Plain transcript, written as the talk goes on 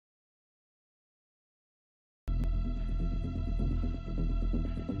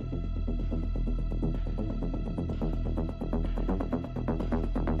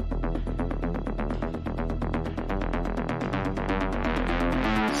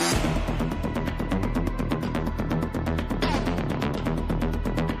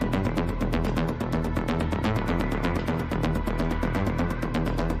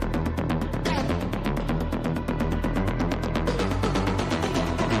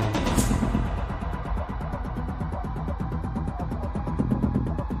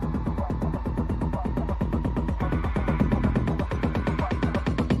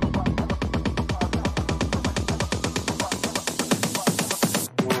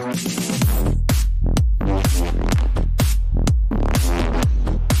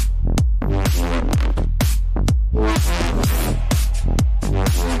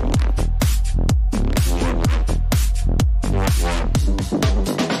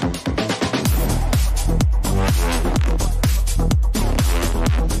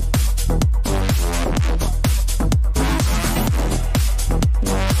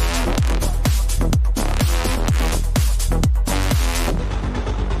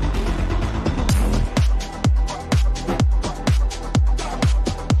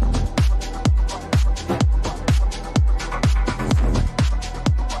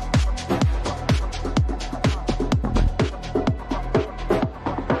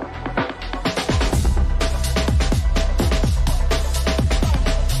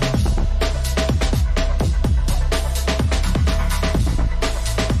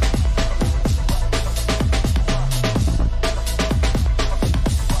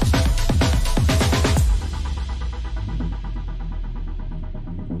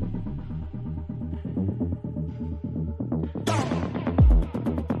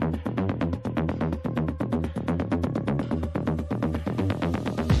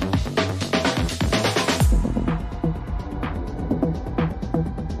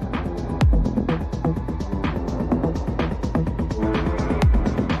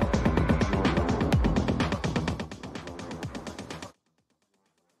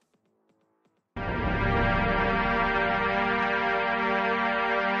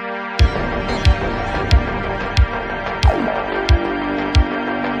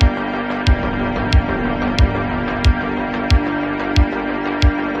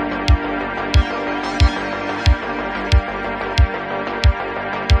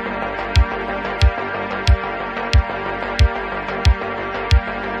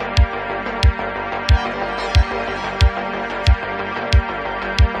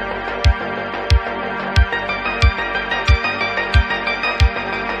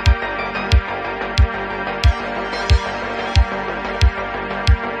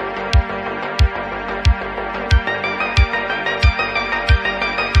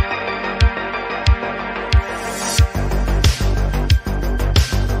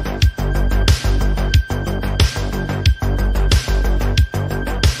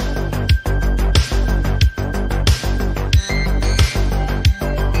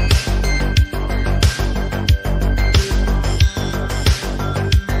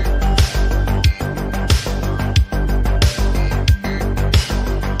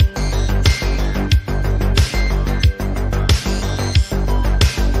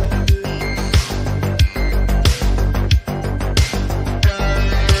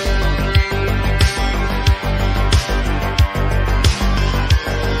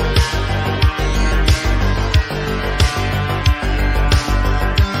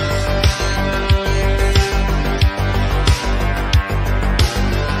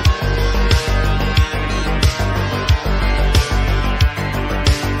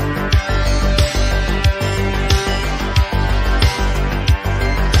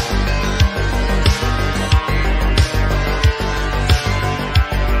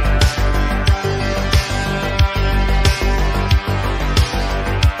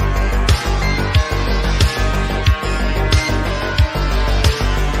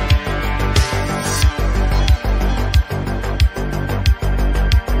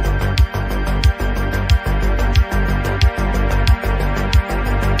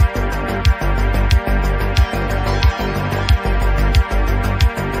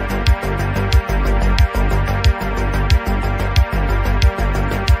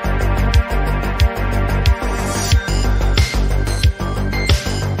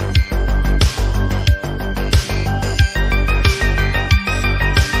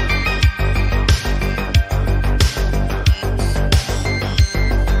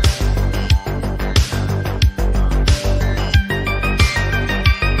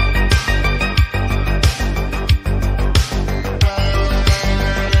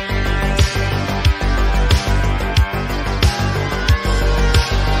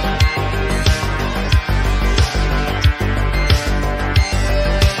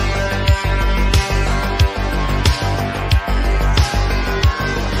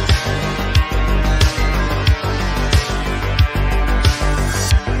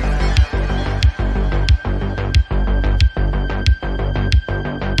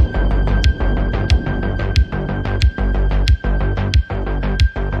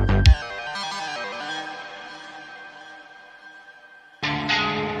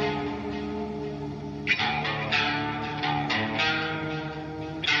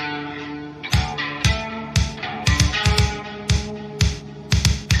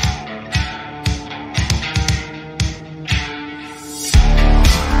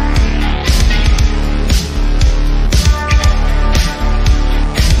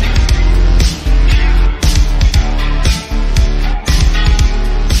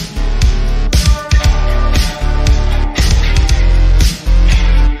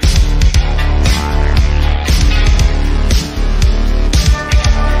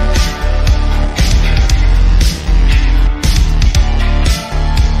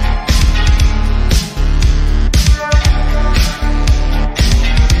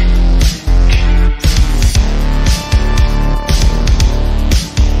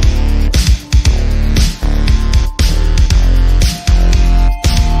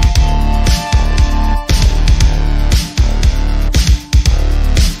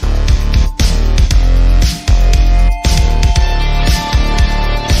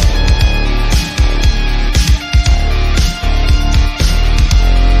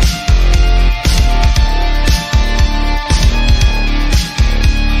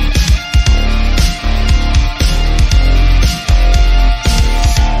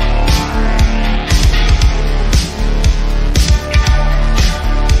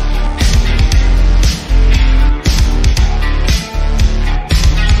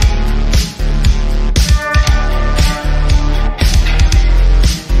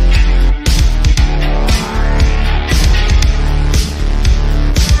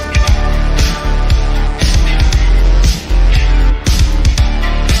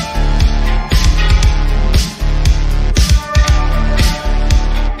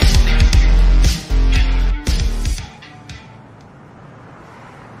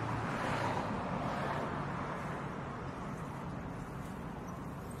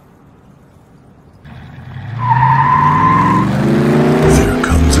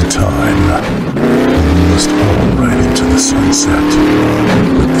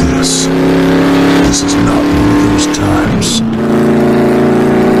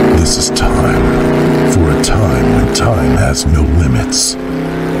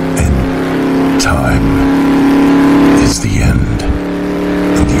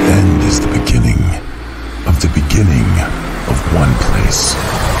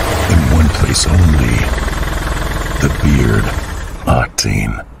place only. The Beard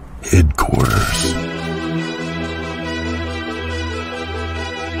Octane Headquarters.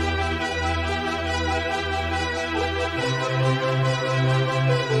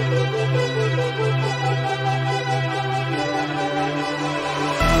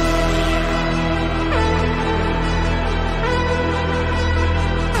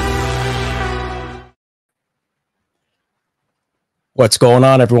 What's going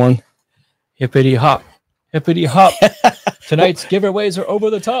on, everyone? Hippity hop, hippity hop. Tonight's giveaways are over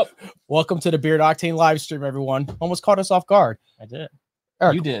the top. Welcome to the Beard Octane live stream, everyone. Almost caught us off guard. I did.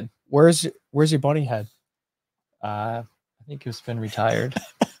 Eric, You did. Where's your bunny head? I think it's been retired,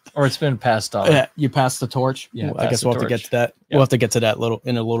 or it's been passed on. Yeah, you passed the torch. Yeah, I guess we'll have to get to that. Yep. We'll have to get to that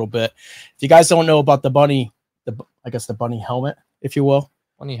in a little bit. If you guys don't know about the bunny, the bunny helmet, if you will.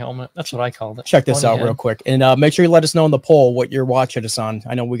 Bunny helmet. That's what I called it. Check this Bunny out head. real quick, and make sure you let us know in the poll what you're watching us on.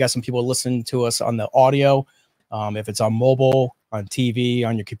 I know we got some people listening to us on the audio. If it's on mobile, on TV,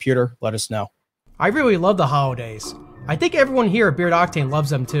 on your computer, let us know. I really love the holidays. I think everyone here at Beard Octane loves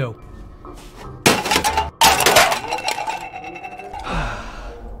them too.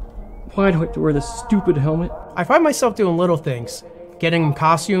 Why do I have to wear this stupid helmet? I find myself doing little things, getting them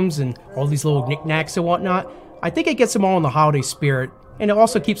costumes and all these little knickknacks and whatnot. I think it gets them all in the holiday spirit, and it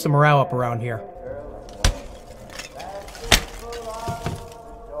also keeps the morale up around here.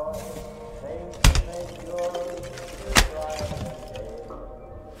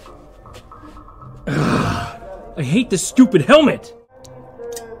 I hate this stupid helmet.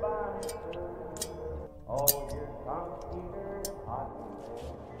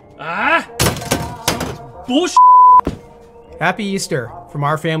 Bullshit. Happy Easter from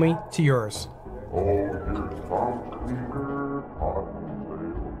our family to yours.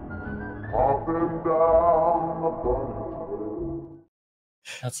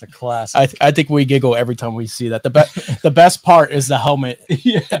 That's a classic. I think we giggle every time we see that. The best part is the helmet,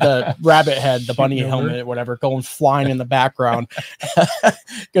 Yeah. the rabbit head, the bunny Remember? helmet, whatever, going flying in the background.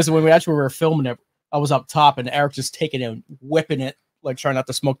 Because when we actually were filming it, I was up top and Eric just taking it and whipping it, like trying not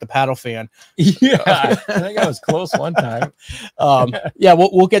to smoke the paddle fan. Yeah, I think I was close one time. Yeah,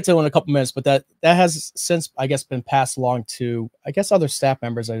 we'll get to it in a couple minutes, but that has since, I guess, been passed along to, I guess, other staff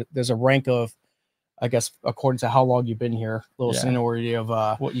members. There's a rank of, I guess, according to how long you've been here, little Yeah. seniority of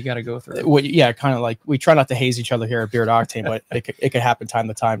What you got to go through. yeah, kind of like we try not to haze each other here at Beard Octane, but it could happen time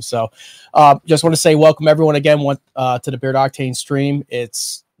to time. So just want to say welcome everyone again to the Beard Octane stream.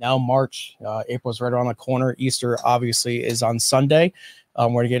 It's now March. April's right around the corner. Easter obviously is on Sunday. We're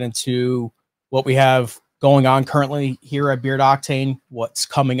going to get into what we have going on currently here at Beard Octane, what's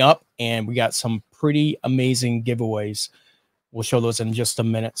coming up, and we got some pretty amazing giveaways. We'll show those in just a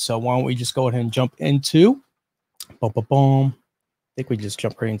minute. So why don't we just go ahead and jump into boom, boom, boom. I think we just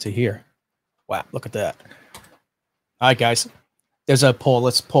jump right into here. Wow, look at that. All right, guys. There's a poll.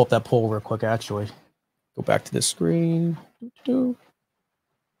 Let's pull up that poll real quick, actually. Go back to the screen.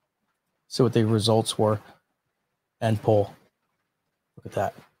 See what the results were. End poll. Look at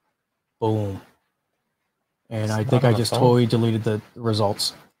that. Boom. And I think I just totally deleted the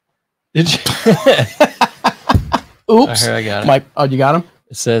results. Did you? Oops. Here, I got it. Oh, you got them?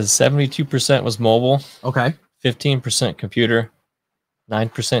 It says 72% was mobile, Okay. 15% computer, 9%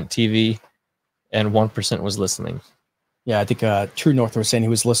 TV, and 1% was listening. Yeah, I think True North was saying he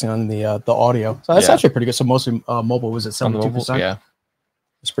was listening on the audio. So that's Yeah. actually pretty good. So mostly mobile was at On the 72%. mobile, yeah.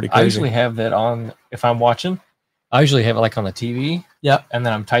 It's pretty crazy. I usually have that on if I'm watching. I usually have it like on the TV. Yeah. And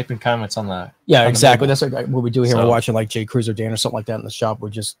then I'm typing comments on the Yeah, on exactly. the That's what we do here. So- We're watching like Jay Cruz or Dan or something like that in the shop. We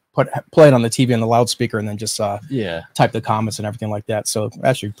just play it on the TV on the loudspeaker and then just yeah. type the comments and everything like that. So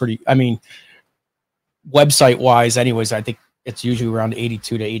actually pretty, I mean, website wise anyways, I think it's usually around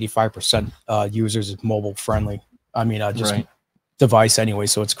 82 to 85% users is mobile friendly. I mean, just Right. device anyway.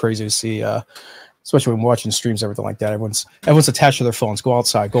 So it's crazy to see, especially when we're watching streams, everything like that. Everyone's attached to their phones. Go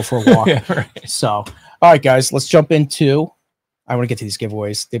outside, go for a walk. Yeah, right. So, all right, guys, let's jump into. I want to get to these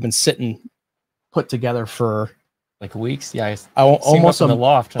giveaways. They've been put together for Like weeks. Yeah. almost in the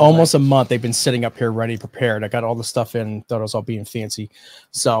loft. and almost a month. They've been sitting up here ready, prepared. I got all the stuff in. Thought it was all being fancy.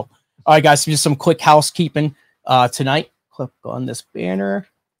 So, all right, guys, just some quick housekeeping tonight. Click on this banner.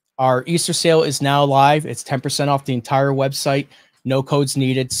 Our Easter sale is now live. It's 10% off the entire website. No codes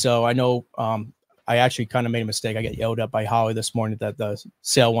needed. So I know I actually kind of made a mistake. I got yelled at by Holly this morning that the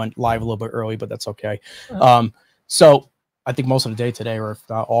sale went live a little bit early, but that's okay. So I think most of the day today, or if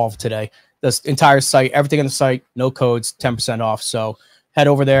not all of today, this entire site, everything on the site, no codes, 10% off. So head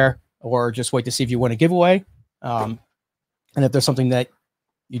over there or just wait to see if you win a giveaway. And if there's something that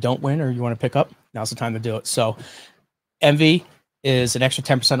you don't win or you want to pick up, now's the time to do it. So Envy, is an extra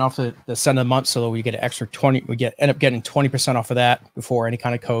 10% off the cent of the month. So we get an extra 20, end up getting 20% off of that before any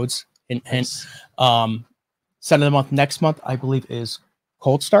kind of codes. And Nice. Cent of the month next month, I believe, is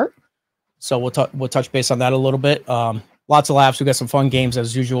Cold Start. So we'll touch base on that a little bit. Lots of laughs. We got some fun games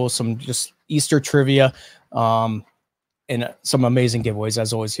as usual, some just Easter trivia, and some amazing giveaways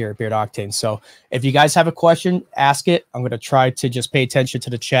as always here at Beard Octane. So if you guys have a question, ask it. I'm going to try to just pay attention to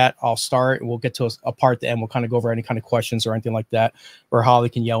the chat. I'll start and we'll get to a part at the end. We'll kind of go over any kind of questions or anything like that, or Holly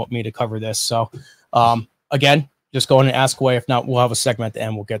can yell at me to cover this. So again, just go in and ask away. If not, we'll have a segment at the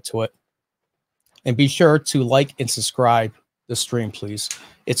end. We'll get to it. And be sure to like and subscribe the stream, please.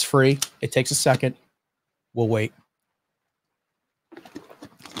 It's free. It takes a second. We'll wait.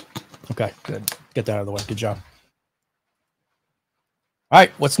 Okay, good. Get that out of the way. Good job. All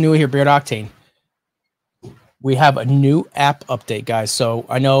right, what's new here, Beard Octane? We have a new app update, guys. So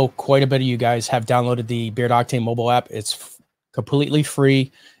I know quite a bit of you guys have downloaded the Beard Octane mobile app. It's completely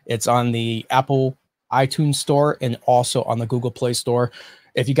free. It's on the Apple iTunes Store and also on the Google Play Store.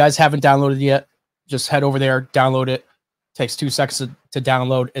 If you guys haven't downloaded it yet, just head over there, download it. Takes 2 seconds to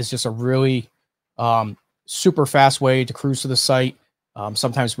download. It's just a really super fast way to cruise to the site.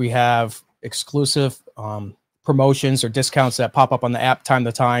 Sometimes we have exclusive promotions or discounts that pop up on the app time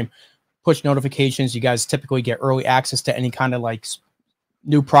to time. Push notifications. You guys typically get early access to any kind of like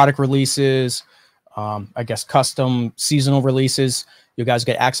new product releases, I guess custom seasonal releases. You guys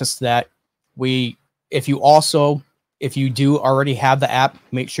get access to that. If you do already have the app,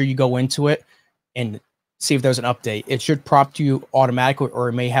 make sure you go into it and see if there's an update. It should prompt you automatically, or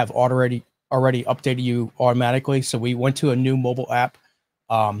it may have already updated you automatically. So we went to a new mobile app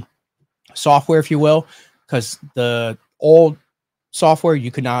software, if you will, because the old software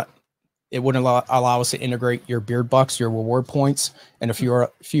it wouldn't allow us to integrate your beard bucks, your reward points, and a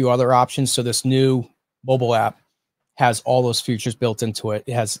few other options. So this new mobile app has all those features built into it.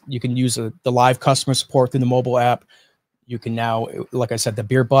 You can use the live customer support through the mobile app. You can now, like I said, the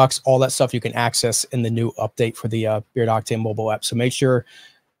beard bucks, all that stuff you can access in the new update for the Beard Octane mobile app. So make sure,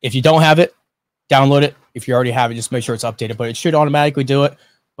 if you don't have it, download it. If you already have it, just make sure it's updated. But it should automatically do it.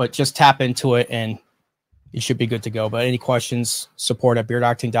 But just tap into it and you should be good to go. But any questions, support at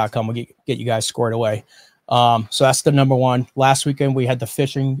beardoctane.com. We'll get you guys squared away. So that's the number one. Last weekend, we had the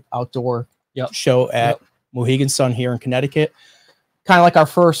fishing outdoor show at Mohegan Sun here in Connecticut. Kind of like our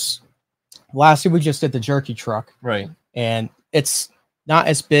first. Last year, we just did the jerky truck. Right. And it's not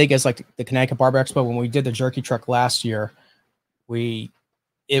as big as like the Connecticut Barber Expo. When we did the jerky truck last year,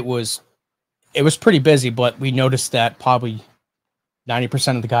 it was pretty busy, but we noticed that probably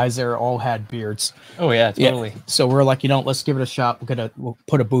 90% of the guys there all had beards. Oh yeah, totally. Yeah. So we're like, let's give it a shot. We'll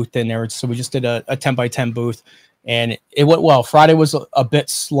put a booth in there. So we just did a 10x10 booth, and it went well. Friday was a bit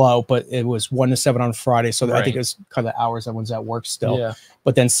slow, but it was 1 to 7 on Friday. So I think it was kind of the hours everyone's at work still. Yeah.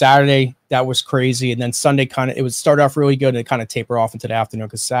 But then Saturday, that was crazy. And then Sunday it would start off really good and it kind of taper off into the afternoon,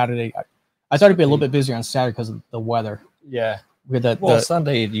 because Saturday, I thought it'd be a little bit busier on Saturday because of the weather. Yeah. We had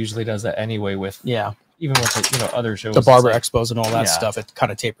Sunday it usually does that anyway even with the, other shows. The barber expos and all that stuff, it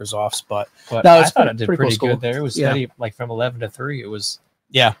kind of tapers off. But no, I thought it did pretty good there. It was steady, like from 11 to 3. It was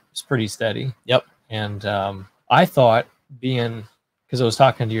pretty steady. Yep. And I thought, because I was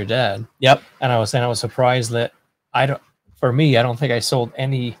talking to your dad. Yep. And I was saying I was surprised that I don't think I sold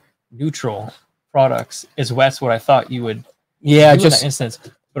any neutral products. That's what I thought you would do in that instance.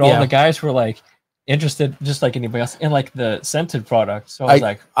 But all the guys were like interested, just like anybody else, in like the scented product. So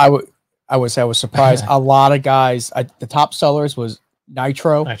I was surprised. A lot of guys, the top sellers was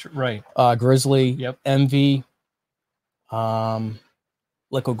Nitro, right? Grizzly, MV,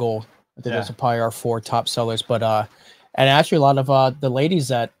 Liquid Gold. I think those are probably our 4 top sellers. But and actually a lot of the ladies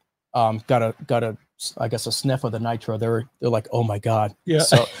that got a I guess a sniff of the Nitro, they're like, oh my god. Yeah.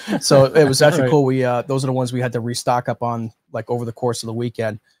 So it was actually cool. We those are the ones we had to restock up on like over the course of the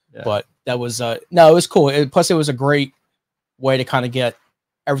weekend. Yeah. But that was it was cool. Plus it was a great way to kind of get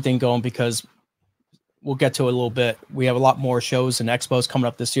everything going, because we'll get to it a little bit. We have a lot more shows and expos coming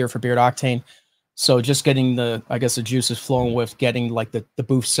up this year for Beard Octane. So just getting the juices flowing with getting like the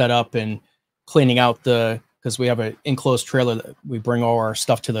booth set up and cleaning out because we have an enclosed trailer that we bring all our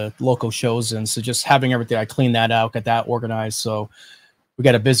stuff to the local shows. And so just having everything, I clean that out, get that organized. So we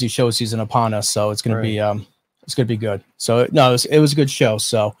got a busy show season upon us. So it's going to be, it's going to be good. So no, it was a good show.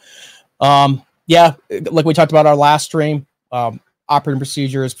 So like we talked about our last stream, operating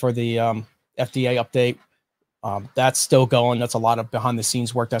procedures for the FDA update. That's still going. That's a lot of behind the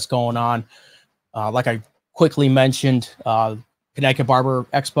scenes work that's going on. Like I quickly mentioned, Connecticut Barber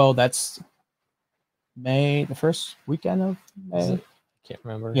Expo, that's the first weekend of May. Can't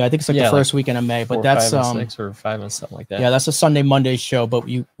remember. Yeah, I think it's like the first weekend of May, but that's 6 or 5 and something like that. Yeah, that's a Sunday Monday show, but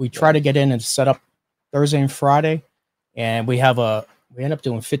we try to get in and set up Thursday and Friday, and we end up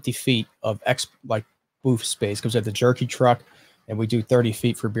doing 50 feet of booth space because we have the jerky truck, and we do 30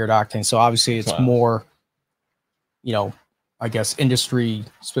 feet for Beard Octane. So obviously it's more, I guess industry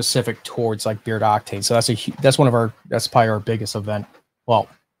specific towards like Beard Octane. So that's probably our biggest event. Well,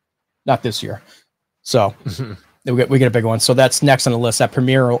 not this year. So we get a big one. So that's next on the list. That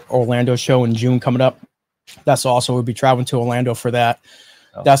Premier Orlando show in June coming up. That's also, we'll be traveling to Orlando for that.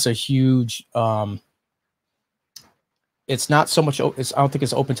 Oh. That's a huge, it's not so much, I don't think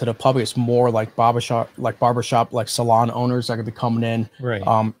it's open to the public. It's more like barbershop, like salon owners that are going to be coming in.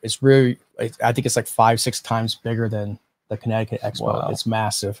 Right. It's really, I think it's like 5-6 times bigger than the Connecticut Expo. Wow. It's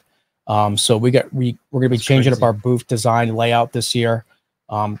massive. So we're going to be changing up our booth design layout this year,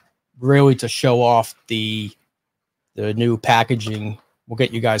 really to show off the new packaging. We'll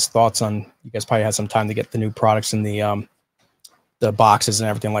get you guys thoughts on, you guys probably had some time to get the new products in the boxes and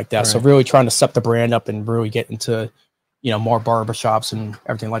everything like that. Right. So really trying to set the brand up and really get into, more barbershops and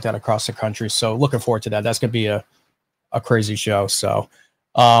everything like that across the country. So looking forward to that. That's going to be a crazy show. So,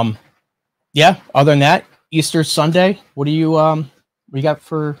 yeah, other than that, Easter Sunday, what do you got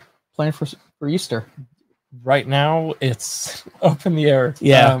planned for Easter? Right now it's up in the air.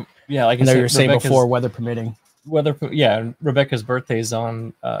 Yeah. Yeah. Like I know you were saying before, weather permitting. Rebecca's birthday is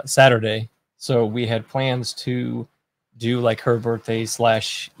on Saturday, so we had plans to do like her birthday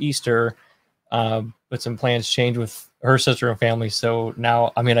 / Easter, but some plans changed with her sister and family. So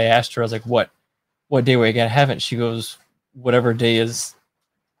now, I asked her, I was like, what day are we gonna have it? She goes, whatever day is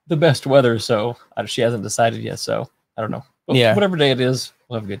the best weather. So she hasn't decided yet, so I don't know. But yeah, whatever day it is,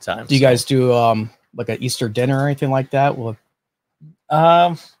 we'll have a good time. Do you guys do like an Easter dinner or anything like that?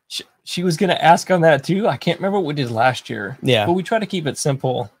 She was gonna ask on that too. I can't remember what we did last year. Yeah, but we try to keep it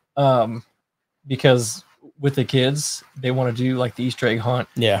simple, because with the kids, they want to do like the Easter egg hunt.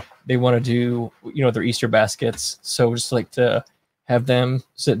 Yeah, they want to do their Easter baskets. So just like to have them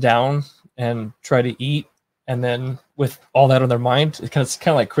sit down and try to eat, and then with all that on their mind, it's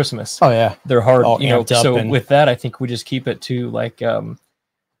kind of like Christmas. Oh yeah, they're hard, So with that, I think we just keep it to like the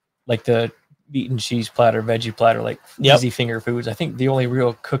meat and cheese platter, veggie platter, like easy finger foods. I think the only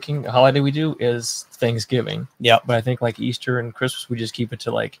real cooking holiday we do is Thanksgiving. Yeah, but I think like Easter and Christmas, we just keep it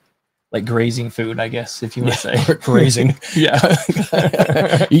to like grazing food, I guess, if you want to say grazing. Yeah,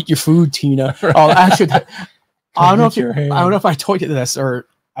 eat your food, Tina. Right. Oh, actually, I don't know if I told you this or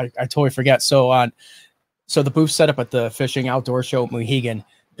I totally forget. So so the booth set up at the fishing outdoor show at Mohegan.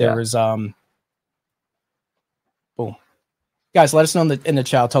 There was boom. Guys, let us know in the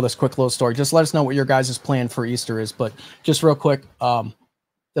chat. I'll tell this quick little story. Just let us know what your guys' plan for Easter is. But just real quick, the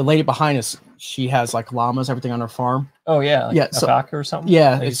lady behind us, she has like llamas, everything on her farm. Oh yeah, like a soccer or something.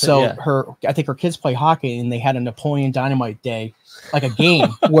 Yeah, I think her kids play hockey, and they had a Napoleon Dynamite day, like a game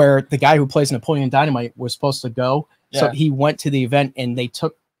where the guy who plays Napoleon Dynamite was supposed to go. Yeah. So he went to the event, and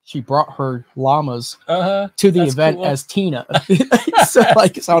she brought her llamas to the event as Tina. So I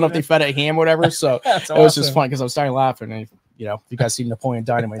don't know if they fed it ham or whatever. So it was just fun because I was starting laughing. And if you guys see Napoleon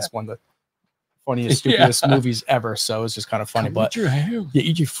Dynamite, it's one of the funniest, stupidest movies ever. So it was just kind of funny. But eat your ham. Yeah,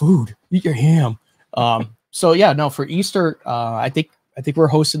 eat your food, eat your ham. So yeah, no, for Easter, I think we're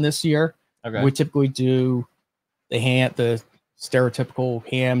hosting this year. Okay. We typically do the stereotypical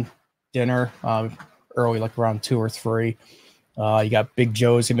ham dinner early, like around 2 or 3. You got Big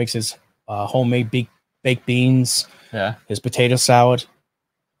Joe's. He makes his homemade baked beans. Yeah. His potato salad.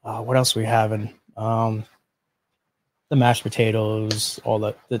 What else we having? The mashed potatoes, all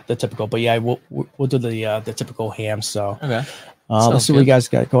the typical. But yeah, we'll do the typical ham. So okay. Let's see what you guys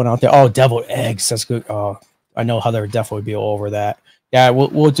got going out there. Oh, deviled eggs. That's good. I know Heather would definitely be all over that. Yeah,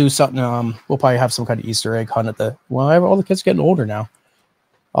 we'll do something. We'll probably have some kind of Easter egg hunt at all the kids are getting older now.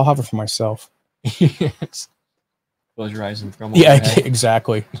 I'll have it for myself. Close your eyes and throw them. Yeah,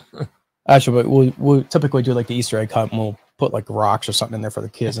 exactly. Actually, but we'll typically do like the Easter egg hunt, and we'll put like rocks or something in there for the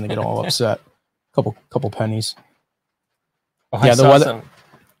kids, and they get all upset. Couple pennies. Oh, yeah, the weather.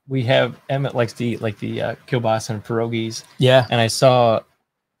 We have Emmett likes to eat like the kielbasa and pierogies. Yeah, and I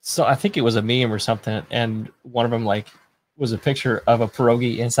I think it was a meme or something, and one of them was a picture of a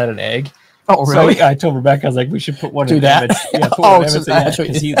pierogi inside an egg. Oh, really? So I told Rebecca, I was like, we should put one do in that.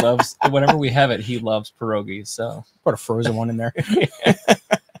 Because he loves whenever we have it, he loves pierogies. So put a frozen one in there.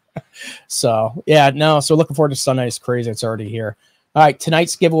 So yeah, no. So looking forward to Sunday. It's crazy. It's already here. All right,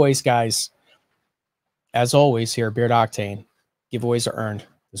 tonight's giveaways, guys. As always, here at Beard Octane, giveaways are earned.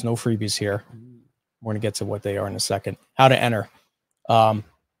 There's no freebies here. We're gonna get to what they are in a second. How to enter. We're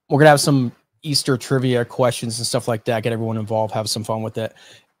gonna have some Easter trivia questions and stuff like that. Get everyone involved, have some fun with it.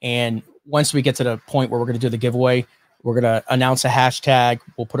 And once we get to the point where we're going to do the giveaway, we're going to announce a hashtag.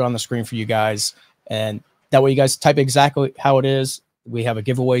 We'll put it on the screen for you guys. And that way you guys type exactly how it is. We have a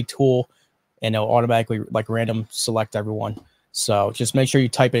giveaway tool and it'll automatically like random select everyone. So just make sure you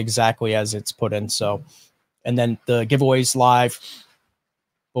type it exactly as it's put in. So, and then the giveaway's live.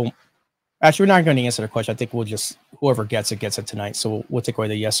 Boom. Actually, we're not going to answer the question. I think we'll just, whoever gets it tonight. So we'll take away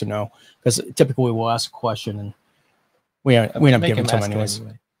the yes or no, because typically we'll ask a question and we end up giving them anyways.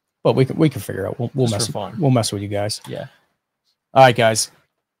 Anyway. But we can figure out. We'll mess with you guys. Yeah. All right, guys.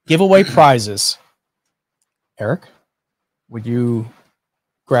 Giveaway prizes. Eric, would you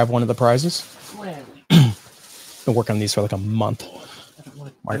grab one of the prizes? Been working on these for like a month.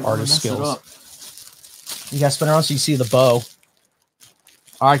 My artist skills. You guys spin around so you see the bow.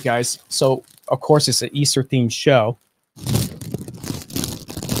 All right, guys. So, of course, it's an Easter themed show.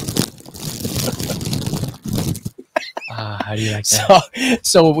 How do you like that?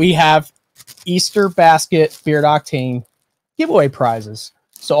 So we have Easter basket Beard Octane giveaway prizes.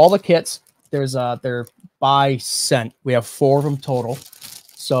 So all the kits, they're by cent. We have 4 of them total.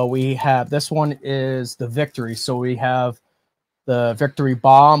 So we have, this one is the Victory. So we have the Victory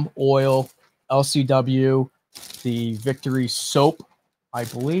Bomb, Oil, LCW, the Victory Soap. I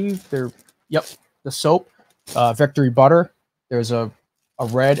believe the soap, Victory Butter. There's a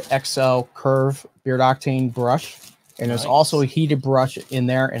red XL Curve Beard Octane brush. And there's also a heated brush in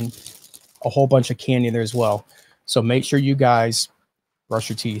there and a whole bunch of candy there as well. So make sure you guys brush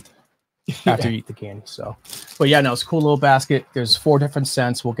your teeth after you eat the candy. So, but yeah, no, it's a cool little basket. There's 4 different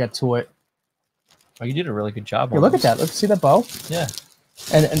scents. We'll get to it. Oh, you did a really good job. Hey, look at that. Look, see that bow? Yeah.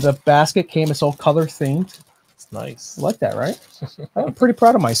 And the basket came, it's all color themed. It's nice. I like that, right? I'm pretty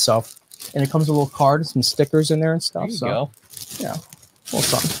proud of myself. And it comes with a little card and some stickers in there and stuff. There you go. Yeah. A little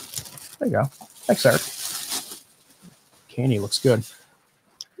something. There you go. Thanks, Eric. Candy looks good.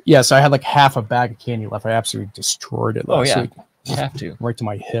 Yeah, so I had like half a bag of candy left. I absolutely destroyed it last week. You have to. Right to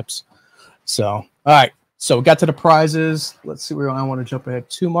my hips. So, all right. So we got to the prizes. Let's see where I don't want to jump ahead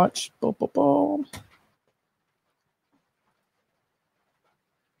too much. Boom, boom, boom.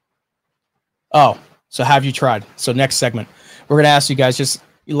 Oh, so have you tried? So next segment, we're going to ask you guys, just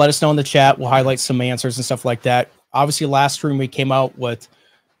let us know in the chat. We'll highlight some answers and stuff like that. Obviously, last stream we came out with,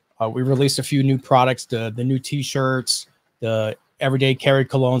 we released a few new products, the new T-shirts, the everyday carry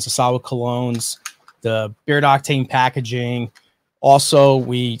colognes, the solid colognes, the Beard Octane packaging. Also,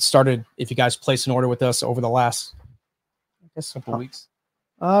 we started, if you guys placed an order with us over the last, I guess, couple weeks.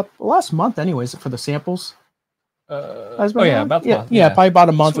 Last month anyways, for the samples. Probably about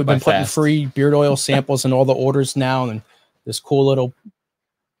a month. We've been putting free beard oil samples in all the orders now, and this cool little,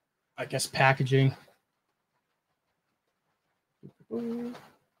 I guess, packaging.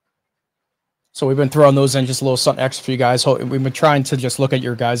 So we've been throwing those in, just a little something extra for you guys. We've been trying to just look at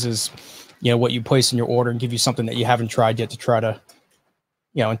your guys's, what you place in your order and give you something that you haven't tried yet to try to,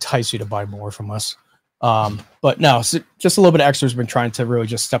 entice you to buy more from us. But no, so just a little bit of extra has been trying to really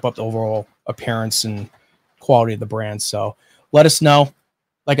just step up the overall appearance and quality of the brand. So let us know.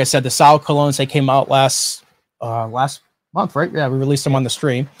 Like I said, the solid colognes, they came out last month, right? Yeah, we released them on the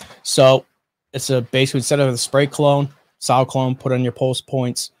stream. So it's basically, instead of the spray cologne, solid cologne, put on your pulse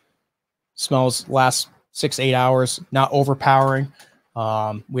points. Smells lasts 6 to 8 hours, not overpowering.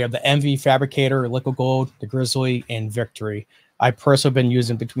 We have the Envy Fabricator, Liquid Gold, the Grizzly, and Victory. I personally been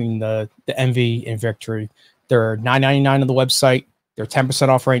using between the Envy and Victory. They're $9.99 on the website. They're 10%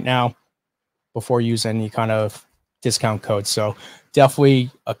 off right now before using any kind of discount code. So definitely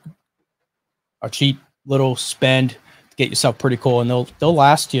a cheap little spend to get yourself pretty cool, and they'll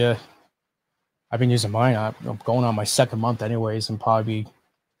last you. I've been using mine. I'm going on my 2nd month anyways, and probably be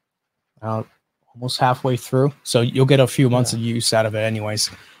almost halfway through. So you'll get a few months of use out of it anyways.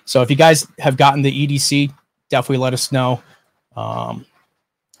 So if you guys have gotten the EDC, definitely let us know.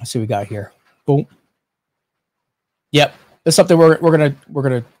 Let's see what we got here. Boom. Yep. That's something we're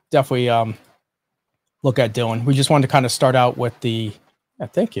gonna definitely look at doing. We just wanted to kind of start out with the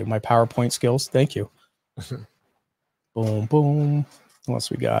thank you, my PowerPoint skills. Thank you. Boom, boom. What else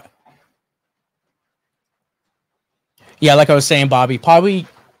we got? Yeah, like I was saying, Bobby, probably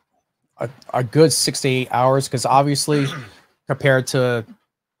a good 6 to 8 hours, because obviously compared to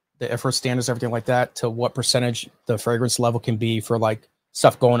the IFRS standards, everything like that, to what percentage the fragrance level can be for like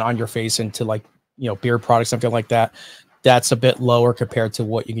stuff going on your face into like, beard products, something like that. That's a bit lower compared to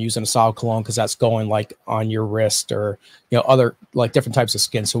what you can use in a solid cologne, because that's going like on your wrist or, other like different types of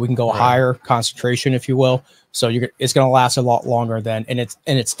skin. So we can go higher concentration, if you will. So it's going to last a lot longer than, and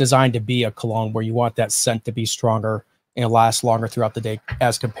it's designed to be a cologne where you want that scent to be stronger and last longer throughout the day,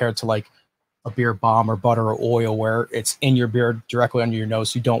 as compared to like a beard balm or butter or oil where it's in your beard directly under your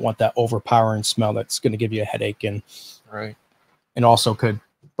nose. You don't want that overpowering smell that's going to give you a headache and also could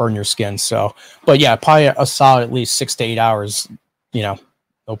burn your skin. So, but yeah, probably a solid at least 6 to 8 hours, you know,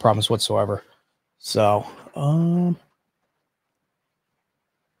 no problems whatsoever. So,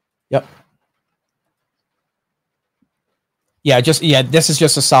 yep. Yeah, this is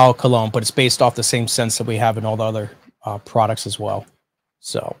just a solid cologne, but it's based off the same scents that we have in all the other products as well.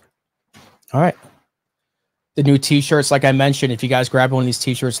 So, all right. The new t-shirts, like I mentioned, if you guys grab one of these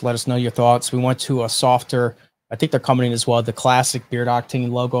t-shirts, let us know your thoughts. We went to a softer, I think they're coming in as well, the classic Beard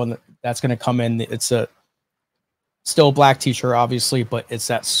Octane logo, and that's going to come in. It's a still a black t-shirt, obviously, but it's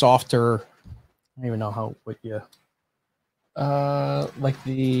that softer. I don't even know what you like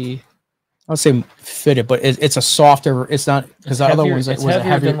the, I would say fitted, but it's a softer. It's not because the other ones it's was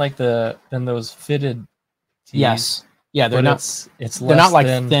heavier than those fitted tees. Yes, yeah, they're not. They're not like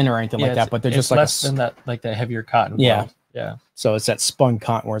thin or anything like that, but they're just like less than that, like that heavier cotton. Yeah, yeah. So it's that spun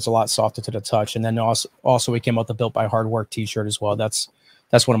cotton where it's a lot softer to the touch. And then also we came out the Built by Hard Work t-shirt as well. That's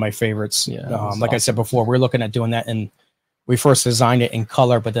one of my favorites. Yeah, like awesome. I said before, we're looking at doing that, and we first designed it in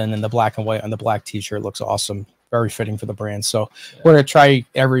color, but then in the black and white on the black t-shirt looks awesome, very fitting for the brand. So we're gonna try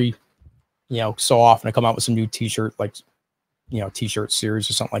every so often to come out with some new t-shirt, like t-shirt series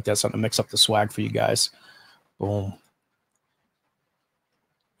or something like that, something to mix up the swag for you guys. Boom.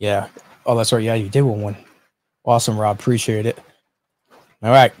 Yeah. Oh, that's right. Yeah, you did win one. Awesome, Rob. Appreciate it.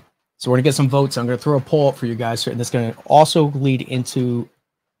 All right. So we're going to get some votes. I'm going to throw a poll up for you guys, and it's going to also lead into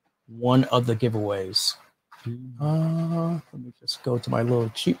one of the giveaways. Let me just go to my little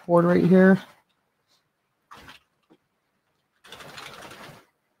cheat board right here.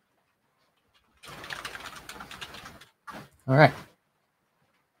 All right.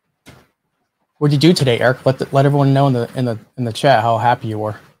 What'd you do today, Eric? Let everyone know in the chat how happy you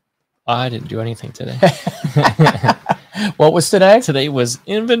were. I didn't do anything today. What was today? Today was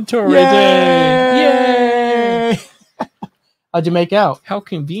inventory day. Yay! How'd you make out? How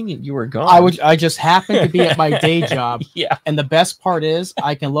convenient you were gone. I just happened to be at my day job. Yeah. And the best part is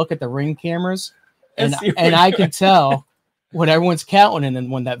I can look at the Ring cameras and I can tell when everyone's counting, and then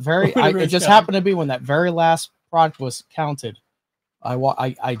when that it just happened to be when that very last product was counted.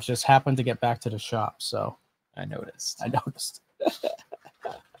 I just happened to get back to the shop, so I noticed.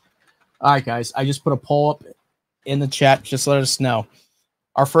 All right, guys. I just put a poll up in the chat. Just let us know.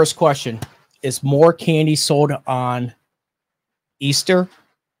 Our first question is: more candy sold on Easter,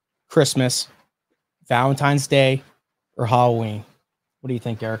 Christmas, Valentine's Day, or Halloween? What do you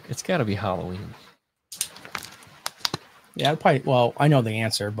think, Eric? It's got to be Halloween. Yeah, probably. Well, I know the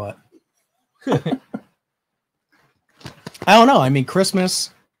answer, but I don't know. I mean, Christmas,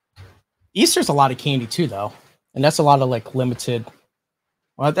 Easter's a lot of candy too, though, and that's a lot of like limited.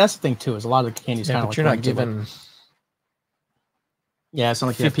 Well, that's the thing too. Is a lot of the candy's kind of like you're not giving. Yeah, it's not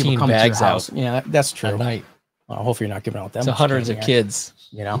like 15 people bags to your house. Out. Yeah, that's true. At night. Well, hopefully you're not giving out that. So hundreds of kids.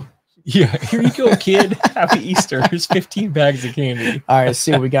 Yeah, here you go, kid. Happy Easter. Here's 15 bags of candy. All right, let's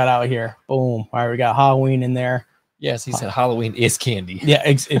see what we got out here. Boom. All right, we got Halloween in there. Yes, he said Halloween is candy. Yeah,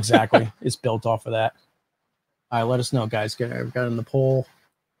 exactly. It's built off of that. All right, let us know, guys. We got in the poll.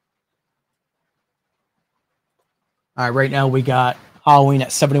 All right, right now we got Halloween at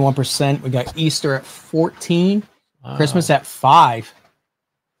 71%. We got Easter at 14%. Wow. Christmas at 5%.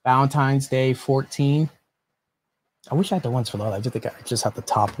 Valentine's Day 14%. I wish I had the ones for the other. I just think I just have the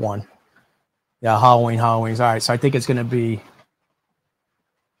top one. Yeah, Halloween's. All right, so I think it's going to be...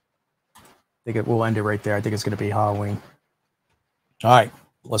 we'll end it right there. I think it's going to be Halloween. All right,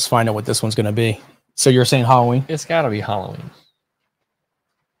 let's find out what this one's going to be. So you're saying Halloween? It's got to be Halloween.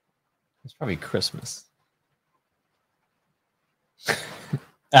 It's probably Christmas.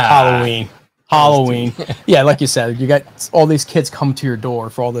 Halloween. Yeah, like you said, you got all these kids come to your door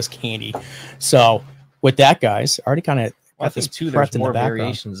for all this candy. So with that, guys, I already kind of got this too. There's more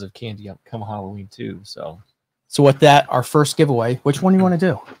variations of candy come Halloween too. So with that, our first giveaway. Which one do you want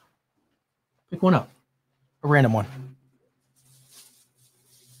to do? Pick one up. A random one.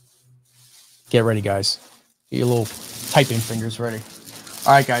 Get ready, guys. Get your little typing fingers ready.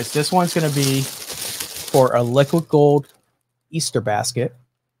 All right, guys. This one's going to be for a liquid gold Easter basket.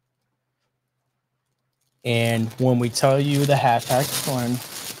 And when we tell you the hashtag, go on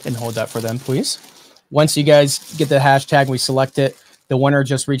and hold that for them, please. Once you guys get the hashtag, we select it. The winner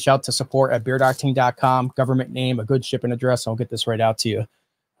just reach out to support@beardoctane.com. Government name, a good shipping address. I'll get this right out to you.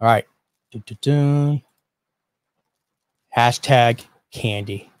 All right. Hashtag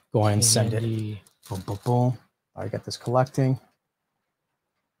candy. Go ahead and send it. Boom, boom, boom. I got this collecting.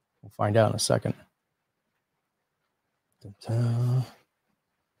 We'll find out in a second.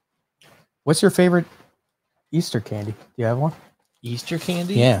 What's your favorite Easter candy? Do you have one? Easter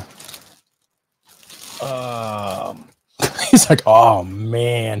candy? Yeah. He's like, oh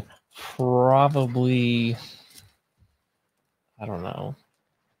man. Probably, I don't know.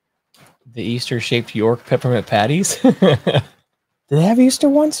 The Easter-shaped York peppermint patties. Did they have Easter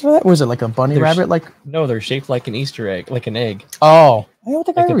ones for that? Was it like a bunny rabbit? Like no, they're shaped like an Easter egg, like an egg. Oh, I don't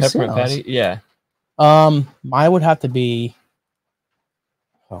think like I the ever seen peppermint those. patty. Yeah. Mine would have to be.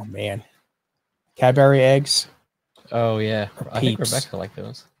 Oh man, Cadbury eggs. Oh yeah, I think Peeps. Rebecca liked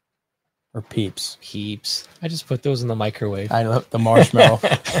those. Or Peeps. Peeps. I just put those in the microwave. I love the marshmallow.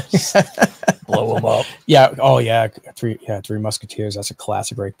 Blow them up. Yeah. Oh yeah. Three Musketeers. That's a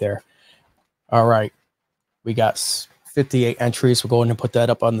classic right there. All right, we got 58 entries. We'll go ahead and put that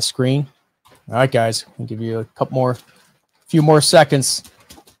up on the screen. All right, guys. I'll give you a few more seconds.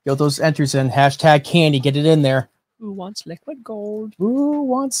 Get those entries in. Hashtag candy. Get it in there. Who wants liquid gold? Who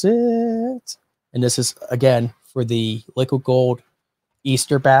wants it? And this is, again, for the liquid gold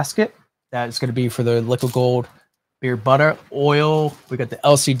Easter basket. That is going to be for the liquid gold beard butter, oil. We got the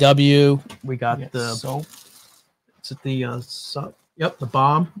LCW. We got the soap. Is it the soap? Yep, the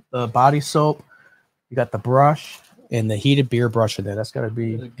balm, the body soap. You got the brush and the heated beer brush in there. That's got to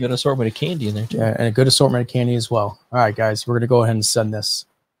be a good assortment of candy in there too. Yeah, and a good assortment of candy as well. All right, guys, we're going to go ahead and send this.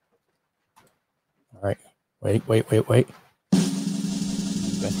 All right. Wait. That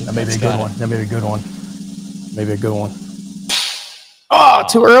may be a good one. That may be a good one. Maybe a good one. Oh,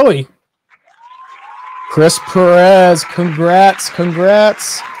 too early. Chris Perez, congrats.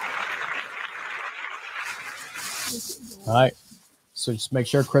 All right. So just make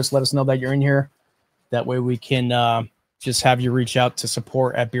sure, Chris, let us know that you're in here. That way we can just have you reach out to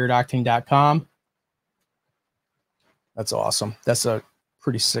support@beardoctane.com. That's awesome. That's a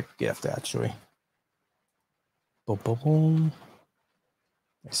pretty sick gift, actually. Boom, boom, boom.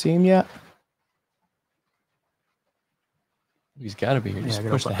 I see him yet? He's got to be here. Just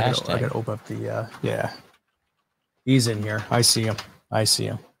push the hashtag. I got to open up the, yeah. He's in here. I see him.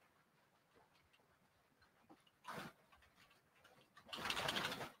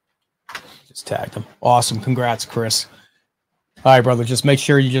 Just tagged him. Awesome. Congrats, Chris. All right, brother. Just make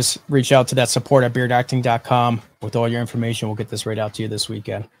sure you just reach out to that support@beardoctane.com with all your information. We'll get this right out to you this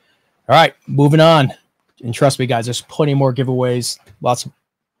weekend. All right, moving on. And trust me, guys, there's plenty more giveaways.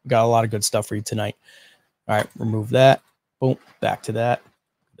 Got a lot of good stuff for you tonight. All right, remove that. Boom. Back to that.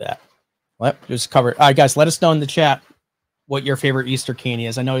 Well, just covered. All right, guys, let us know in the chat what your favorite Easter candy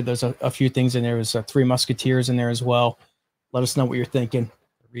is. I know there's a few things in there. There's Three Musketeers in there as well. Let us know what you're thinking.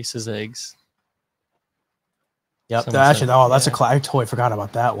 Reese's Eggs. Yep. Actually, that's a classic. I totally forgot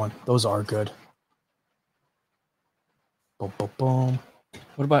about that one. Those are good. Boom, boom, boom.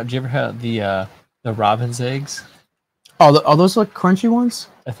 What about, did you ever have the Robin's eggs? Oh, are those like crunchy ones?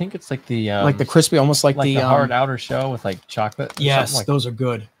 I think it's like the crispy, almost like the hard outer shell with like chocolate. Yes, those are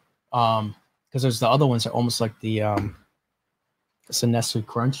good. Because there's the other ones that are almost like the it's a Nestle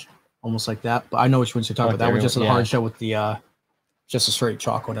Crunch, almost like that. But I know which ones you're talking about. That one just a hard shell with the just a straight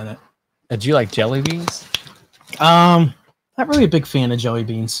chocolate in it. Do you like jelly beans? Not really a big fan of jelly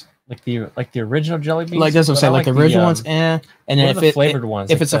beans. Like the original jelly beans. Like that's what I'm saying. Like the original ones, And then if it's flavored ones,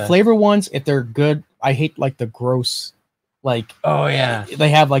 if it's the flavored ones, if they're good, I hate like the gross. Like they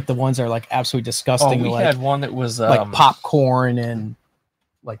have like the ones that are like absolutely disgusting. We had one that was like popcorn and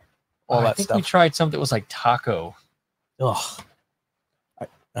like all that I think stuff. we tried something that was like taco. Ugh.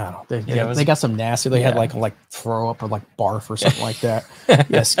 I don't know. They got some nasty. They had like throw up or like barf or something like that.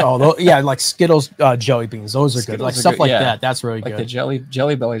 Yes. Oh, like Skittles jelly beans. Those are good. Like stuff like that. That's really good. Like the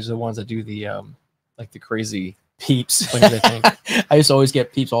jelly bellies are the ones that do the like the crazy Peeps. things, I think. I used to always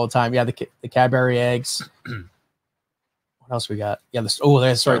get Peeps all the time. Yeah, the Cadbury eggs. What else we got? Yeah, that's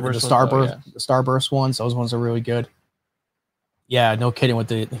right. The Starburst ones. Those ones are really good. Yeah, no kidding with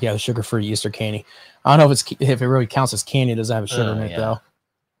the sugar-free Easter candy. I don't know if it really counts as candy. It doesn't have a sugar in it though.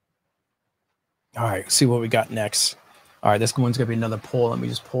 All right, let's see what we got next. All right, this one's gonna be another poll. Let me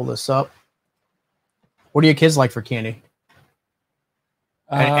just pull this up. What do your kids like for candy?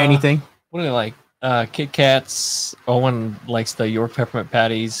 Anything? What do they like? Kit Kats. Owen likes the York peppermint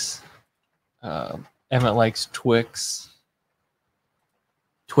patties. Emmett likes Twix.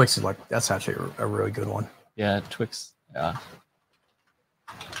 Twix is that's actually a really good one. Yeah, Twix. Yeah.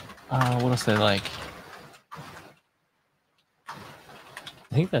 What else do they like?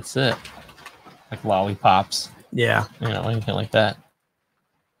 I think that's it. Like lollipops. Yeah. Anything like that.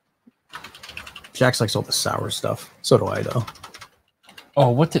 Jax likes all the sour stuff. So do I, though. Oh,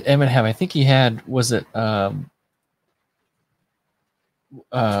 what did Emmett have? I think he had, was it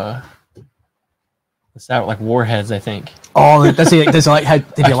It's out like Warheads, I think. Oh, does he like?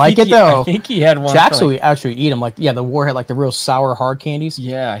 Did you like it though? I think he had one. Jackson would actually eat them. Like, yeah, the Warhead, like the real sour hard candies.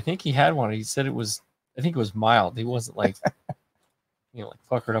 Yeah, I think he had one. He said it was. I think it was mild. He wasn't like, like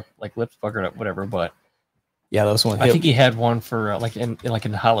puckered up, like lips puckered up, whatever. But yeah, those ones. I think he had one for like in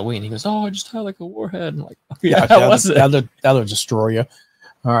Halloween. He goes, "Oh, I just had like a Warhead." And I'm like, oh, yeah, that was it. That'll destroy you.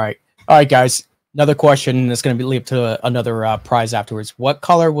 All right, guys. Another question that's going to be lead to another prize afterwards. What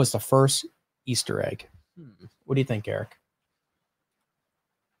color was the first Easter egg? What do you think, Eric?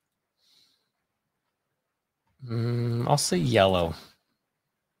 I'll say yellow.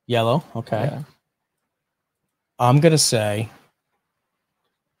 Yellow. Okay. Yeah. I'm gonna say.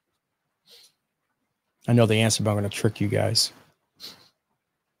 I know the answer, but I'm gonna trick you guys.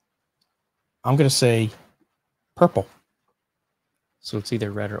 I'm gonna say purple. So it's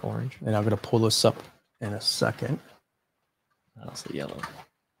either red or orange. And I'm gonna pull this up in a second. I'll say yellow.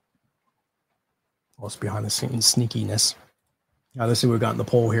 What's behind the scenes sneakiness? Now let's see what we got in the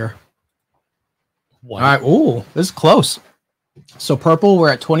poll here. White. All right. Ooh, this is close. So purple,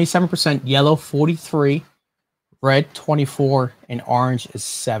 we're at 27%. Yellow, 43. Red, 24. And orange is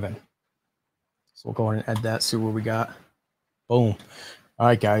 7. So we'll go ahead and add that. See what we got. Boom. All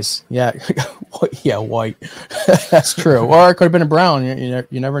right, guys. Yeah, yeah, white. That's true. Or it could have been a brown.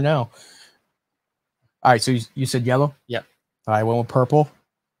 You never know. All right. So you said yellow. Yep. All right. Went with purple.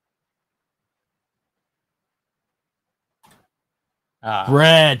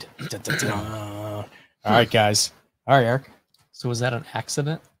 Red. All right, guys. All right, Eric. So was that an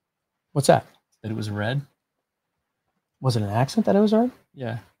accident? What's that? That it was red? Was it an accident that it was red?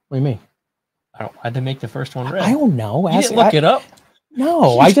 Yeah. What do you mean? Why'd they make the first one red? I don't know. You didn't look it up?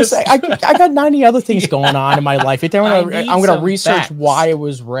 No, I got 90 other things going on in my life. I'm going to research why it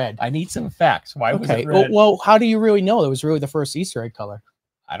was red. I need some facts. Why was it red? Well, how do you really know it was really the first Easter egg color?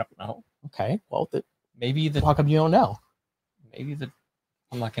 I don't know. Okay. Well, how come you don't know?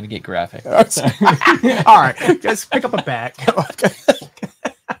 I'm not going to get graphic. All right. Just pick up a bag. All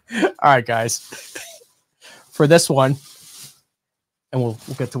right, guys. For this one, and we'll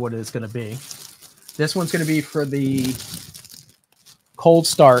get to what it's going to be. This one's going to be for the Cold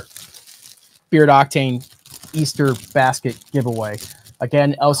Start Beard Octane Easter basket giveaway.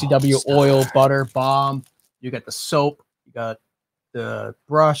 Again, LCW oil, butter, balm. You got the soap. You got the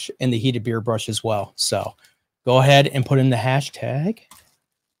brush and the heated beer brush as well. So go ahead and put in the hashtag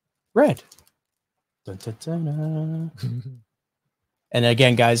red. Dun, dun, dun, dun. And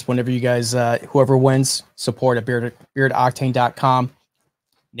again, guys, whenever you guys, whoever wins, support at beardoctane.com.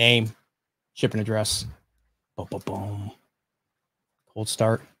 Name, shipping address. Boom, boom, boom. Cold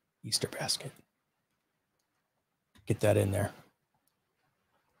Start Easter basket. Get that in there.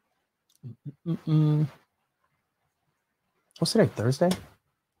 What's today? Thursday?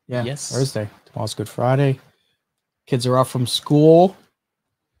 Yeah. Yes. Thursday. Tomorrow's Good Friday. Kids are off from school.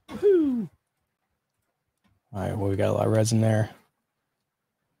 Woohoo. All right. Well, we got a lot of reds in there.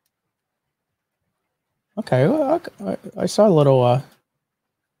 Okay. Well, I saw a little.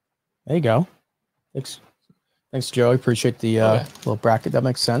 There you go. Thanks, Joe. I appreciate the little bracket. That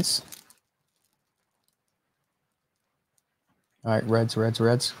makes sense. All right, reds.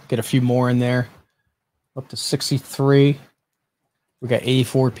 Get a few more in there. Up to 63. We got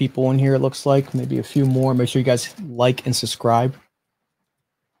 84 people in here, it looks like. Maybe a few more. Make sure you guys like and subscribe.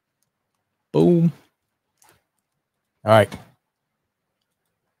 Boom. All right.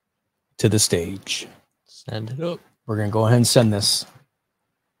 To the stage. Send it up. We're going to go ahead and send this.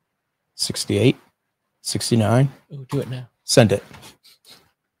 68. 69. Oh, do it now. Send it.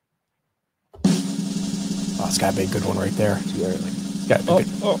 Oh, it's got to be a good one right there.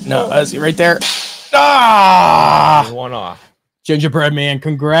 That's right there. Ah! One off. Gingerbread Man,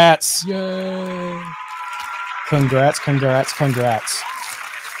 congrats. Yay. Congrats.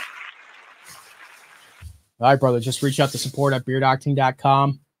 All right, brother. Just reach out to support at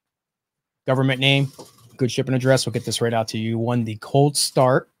beardoctane.com. Government name, good shipping address. We'll get this right out to you. You won the Cold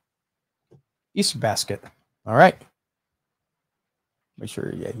Start Easter basket. All right. Make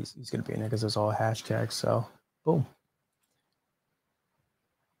sure, yeah, he's going to be in there because there's all hashtags. So, boom.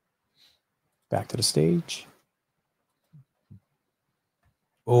 Back to the stage.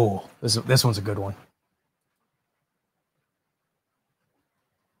 Oh, this one's a good one.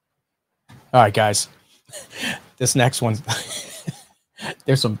 All right, guys. This next one.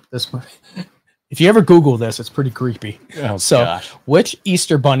 This one. If you ever Google this, it's pretty creepy. Oh, so, gosh. Which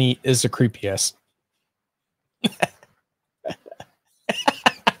Easter bunny is the creepiest?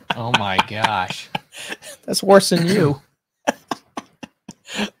 Oh my gosh. That's worse than you.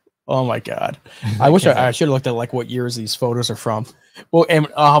 Oh my god! I wish I should have looked at like what years these photos are from. Well, and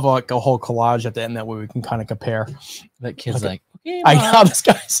I'll have like a whole collage at the end that way we can kind of compare. That kid's like, okay, I know this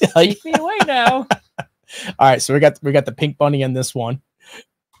guy's like, take me away now. All right, so we got the pink bunny in this one.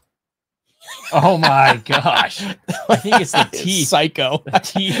 Oh my gosh! I think it's the teeth. Psycho. The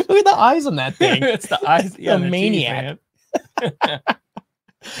teeth. Look at the eyes on that thing. It's the eyes. Yeah, the maniac. Teeth,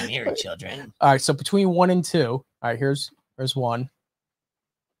 come here, children. All right, so between 1 and 2. All right, here's 1.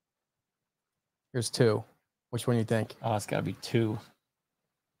 Here's 2. Which one do you think? Oh, it's got to be 2.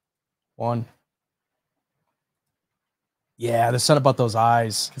 1. Yeah, there's something about those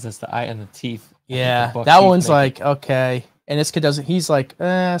eyes. Because it's the eye and the teeth. Yeah, that one's like, okay. And this kid doesn't, he's like,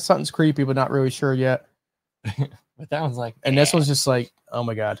 something's creepy, but not really sure yet. But that one's like, and this one's just like, oh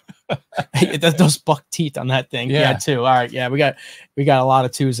my god. Those buck teeth on that thing. Yeah, 2. All right, yeah, we got a lot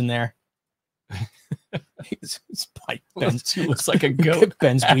of 2s in there. Ben's 2 looks like a goat.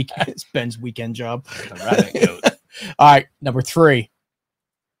 It's Ben's weekend job. A rabbit goat. All right, number 3.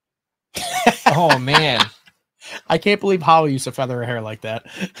 Oh man. I can't believe Holly used to feather her hair like that.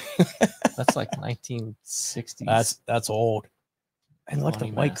 That's like 1960s. That's old. And look, the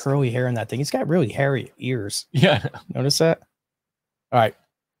white curly hair in that thing. He's got really hairy ears. Yeah. Notice that? All right.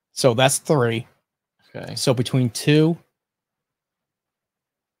 So that's 3. Okay. So between 2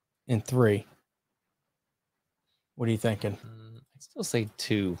 and 3. What are you thinking? I'd still say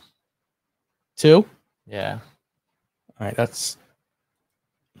 2. 2? Yeah. All right. That's...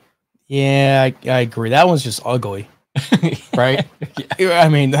 Yeah, I agree. That one's just ugly, right? Yeah. I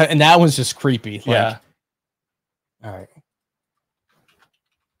mean, and that one's just creepy. Like, yeah. All right.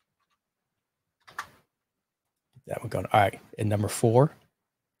 That one going. All right. And number 4.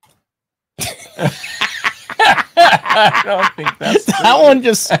 I don't think that's that one.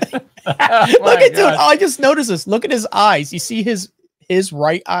 Just look at dude. Oh, I just noticed this. Look at his eyes. You see his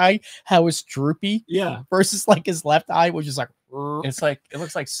right eye, how it's droopy. Yeah. Versus like his left eye, which is like. It's like it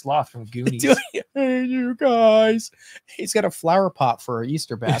looks like Sloth from Goonies. Hey, you guys! He's got a flower pot for an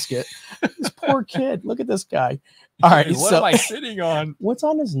Easter basket. This poor kid. Look at this guy. All right, what am I sitting on? What's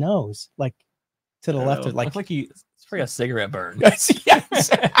on his nose? Like to the left of like it's probably a cigarette burn. Yes.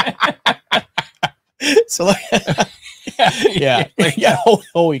 So like, yeah.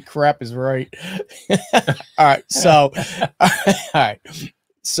 Holy crap is right. All right. So all right.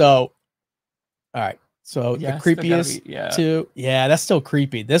 So the creepiest 2, yeah, that's still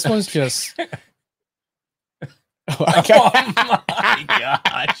creepy. This one's just. Oh my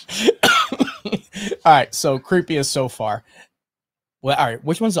gosh! All right, so creepiest so far. Well, all right,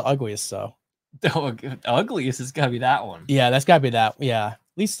 which one's the ugliest though? The ugliest has got to be that one. Yeah, that's got to be that. Yeah, at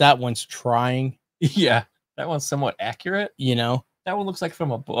least that one's trying. Yeah, that one's somewhat accurate. You know, that one looks like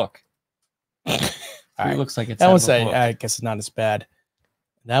from a book. It looks like it's that one's. I guess it's not as bad.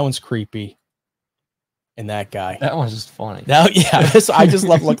 That one's creepy. And that guy. That one's just funny. I just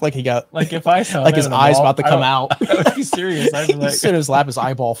look like he got like if I saw like his eyes about to come out. I would be serious. I'd be like, sit in his lap, his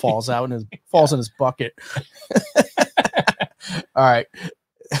eyeball falls out and falls in his bucket. All right.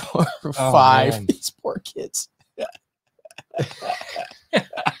 5. Man. These poor kids.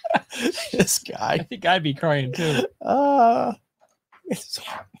 This guy. I think I'd be crying too. Oh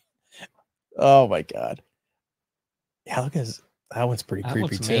my god. Yeah, look at his. That one's pretty creepy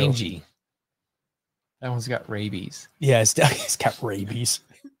looks too. Mangy. That one's got rabies. Yeah, it's got rabies.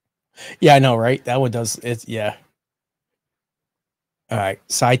 Yeah, I know, right? That one does. It's yeah. All right,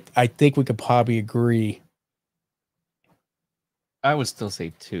 so I think we could probably agree. I would still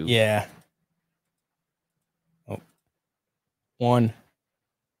say 2. Yeah. Oh. 1.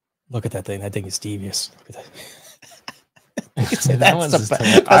 Look at that thing. That thing is devious. Look at that.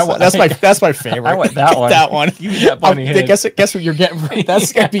 That's my favorite. I want that one. That one. Give me that bunny head. Guess what you're getting.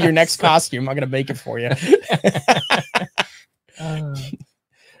 That's gonna be your next costume. I'm gonna make it for you. All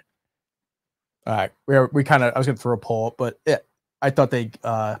right, we kind of. I was gonna throw a poll up, but I thought they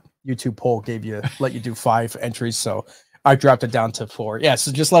YouTube poll let you do 5 entries, so I dropped it down to 4. Yeah,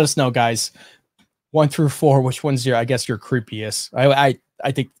 so just let us know, guys. 1 through 4, which one's your creepiest?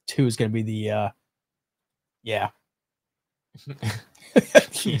 I think 2 is gonna be the yeah.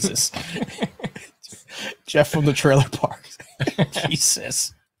 Jesus. Jeff from the trailer park.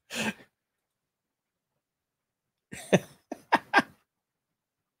 Jesus.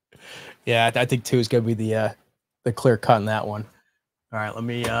 Yeah, I think 2 is gonna be the clear cut in that one. All right, let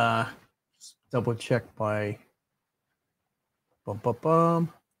me double check my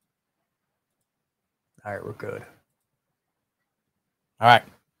bum. All right, we're good. All right.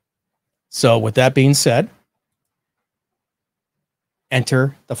 So with that being said,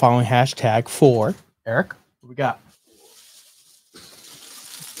 enter the following hashtag for Eric. What we got?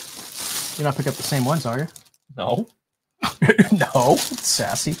 You're not picking up the same ones, are you? No. No,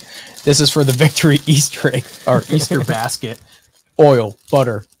 sassy. This is for the Victory Easter egg or Easter basket. Oil,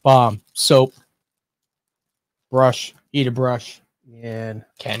 butter, balm, soap, brush, heated brush, and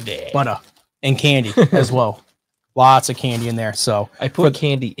Candy. butter and candy as well. Lots of candy in there. So I put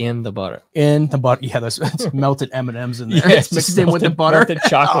candy in the butter. In the butter, yeah, that's melted M&Ms in there. Yeah, it's mixed in with the butter. Melted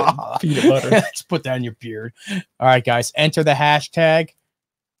chocolate peanut butter. Let's put that in your beard. All right, guys, enter the hashtag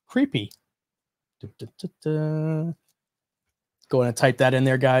creepy. Go ahead and type that in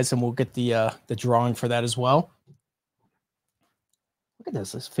there, guys, and we'll get the drawing for that as well. Look at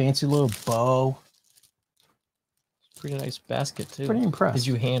this fancy little bow. Pretty nice basket too. Pretty impressed. Did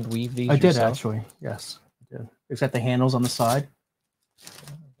you hand weave these? I did yourself? actually. Yes, I did. It's got the handles on the side.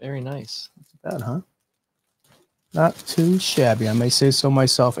 Very nice. Not bad, huh? Not too shabby, I may say so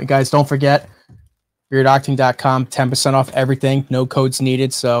myself. And guys, don't forget beardoctane.com, 10% off everything. No codes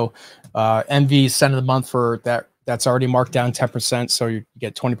needed. So MV cent of the month for that. That's already marked down 10%. So you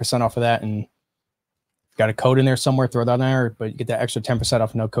get 20% off of that. And got a code in there somewhere, throw that in there, but you get that extra 10%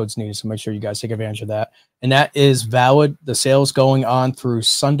 off, no codes needed. So make sure you guys take advantage of that. And that is valid. The sale's going on through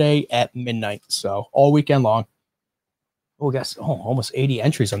Sunday at midnight. So all weekend long. Oh, guys, almost 80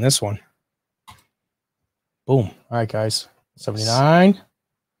 entries on this one. Boom. All right, guys. 79.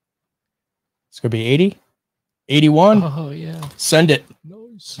 It's going to be 80. 81. Oh, yeah. Send it.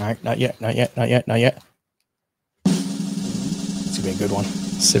 Nice. All right, not yet, not yet, not yet, not yet. It's going to be a good one.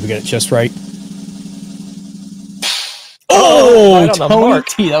 Let's see if we get it just right. Oh, right on the Tony mark.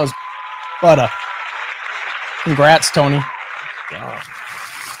 T. That was butter. Congrats, Tony. Yeah.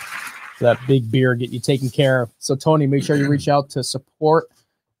 That big beard get you taken care of. So, Tony, make sure you reach out to support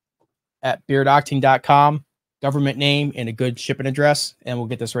at beardoctane.com, government name, and a good shipping address, and we'll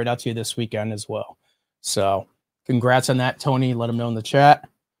get this right out to you this weekend as well. So, congrats on that, Tony. Let them know in the chat.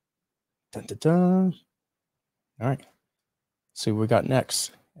 Dun, dun, dun. All right. Let's see what we got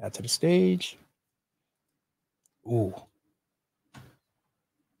next. Add to the stage. Ooh.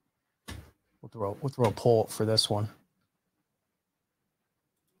 We'll throw a poll for this one.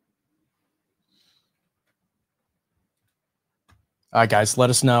 All right, guys, let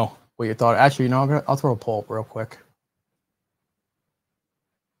us know what you thought. Actually, you know, I'll throw a poll real quick.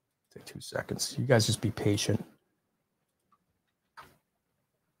 Take 2 seconds. You guys just be patient.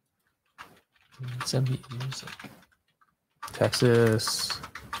 Send me music. Texas,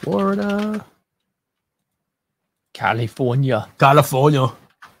 Florida, California. California.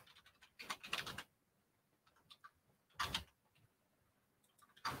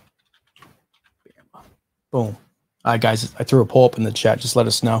 Boom. All right, guys, I threw a poll up in the chat. Just let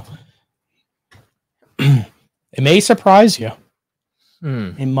us know. It may surprise you.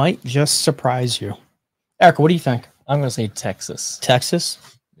 It might just surprise you. Erica, what do you think? I'm going to say Texas. Texas?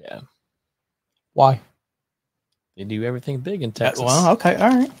 Yeah. Why? They do everything big in Texas. Well, okay. All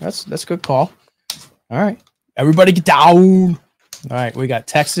right. That's a good call. All right. Everybody get down. All right. We got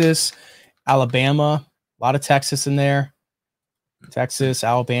Texas, Alabama. A lot of Texas in there. Texas,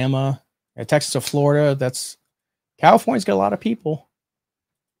 Alabama. Yeah, Texas or Florida. That's California's got a lot of people.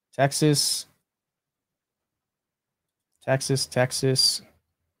 Texas. Bama.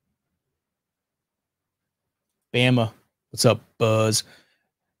 What's up, Buzz?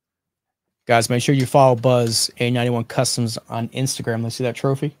 Guys, make sure you follow Buzz A91 Customs on Instagram. Let's see that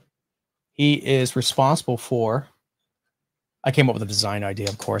trophy. He is responsible for, I came up with a design idea,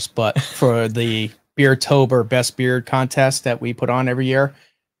 of course, but for the Beardtober Best Beard contest that we put on every year,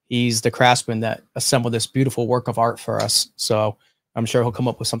 he's the craftsman that assembled this beautiful work of art for us. So I'm sure he'll come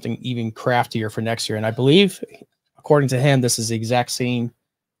up with something even craftier for next year. And I believe, according to him, this is the exact same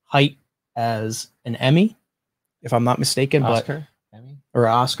height as an Emmy, if I'm not mistaken. Oscar? But Emmy? or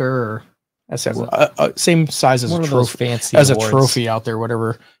Oscar, or same size as one a of those trophy, fancy as awards. a trophy out there,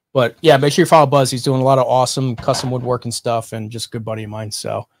 whatever. But yeah, make sure you follow Buzz. He's doing a lot of awesome custom woodworking stuff and just a good buddy of mine.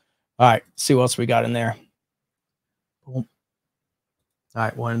 So, all right, see what else we got in there. Boom. All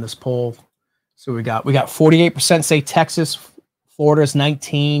right, we'll end this poll. So we got 48% say Texas, Florida's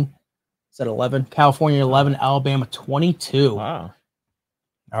 19, is that 11? California 11, Alabama 22. Wow.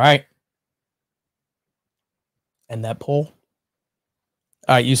 All right. And that poll.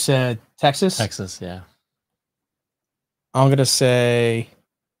 All right, you said Texas? Texas, yeah. I'm going to say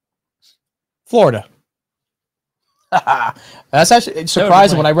Florida. That's actually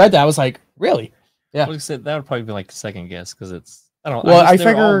surprising. When I read that, I was like, really? Yeah. That would probably be like second guess because it's, I don't know. Well, I they're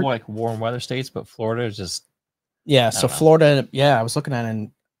all figure like warm weather states, but Florida is just. Yeah. So Florida, yeah, I was looking at it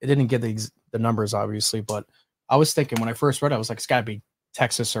and it didn't give the numbers, obviously, but I was thinking when I first read it, I was like, it's got to be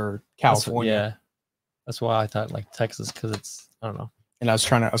Texas or California. That's why I thought like Texas because it's, I don't know. and I was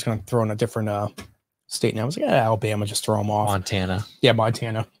going to throw in a different state, and I was like, Alabama, just throw them off. Montana. Yeah,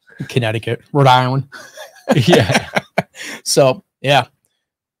 Montana, Connecticut, Rhode Island. Yeah. So yeah,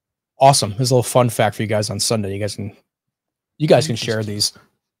 awesome. There's a little fun fact for you guys on Sunday. You guys can share these.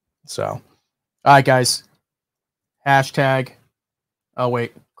 So, all right, guys. Hashtag. Oh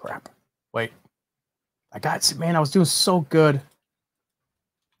wait, crap. Wait. I was doing so good.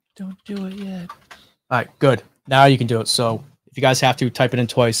 Don't do it yet. All right, good. Now you can do it. So if you guys have to, type it in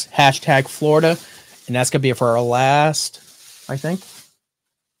twice. Hashtag Florida, and that's gonna be for our last, I think. Is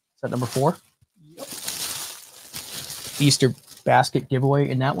that number 4? Yep. Easter basket giveaway,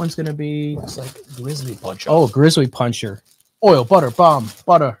 and that one's gonna be looks like Grizzly Puncher. Oh, Grizzly Puncher. Oil, butter, bomb,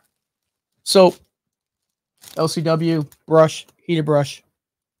 butter. So LCW, brush, heated brush,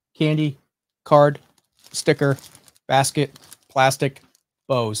 candy, card, sticker, basket, plastic,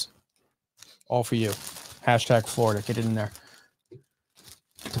 bows. All for you. Hashtag Florida. Get it in there.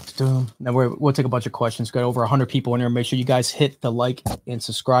 Now we'll take a bunch of questions. Got over 100 people in here. Make sure you guys hit the like and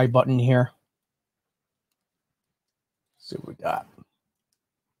subscribe button here. Let's see what we got.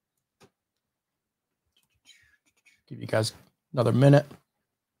 Give you guys another minute.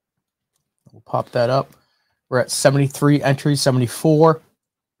 We'll pop that up. We're at 73 entries, 74.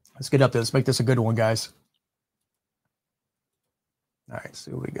 Let's get up there. Let's make this a good one, guys. All right,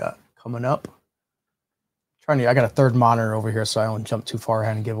 see what we got coming up. I got a third monitor over here, so I don't jump too far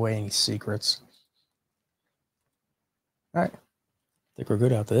ahead and give away any secrets. All right. I think we're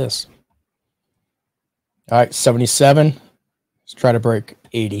good after this. All right, 77. Let's try to break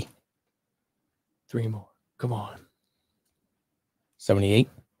 80. 3 more. Come on. 78.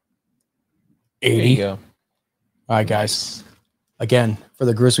 There 80. you go. All right, guys. Again, for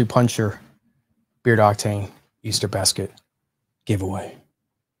the Grizzly Puncher, Beard Octane, Easter basket giveaway.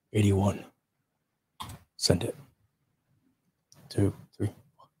 81. Send it. 2, 3.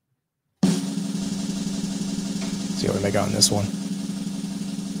 See what we make out on this one.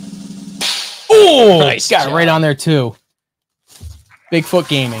 Oh, nice got job. it right on there too. Bigfoot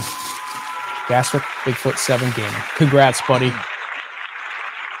Gaming. Gastric Bigfoot 7 Gaming. Congrats, buddy.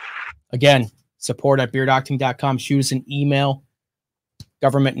 Again, support at beardoctane.com. Shoot us an email,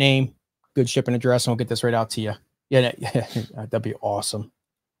 government name, good shipping address, and we'll get this right out to you. Yeah, that'd be awesome.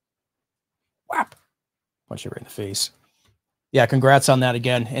 Whap. Punch you right in the face. Yeah, congrats on that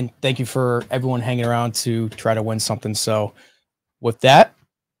again. And thank you for everyone hanging around to try to win something. So with that,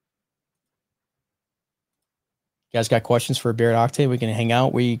 you guys got questions for Beard Octane? We can hang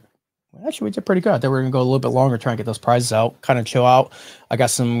out. We did pretty good. I thought we were going to go a little bit longer trying to get those prizes out, kind of chill out. I got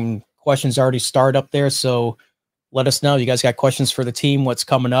some questions already started up there. So let us know. You guys got questions for the team? What's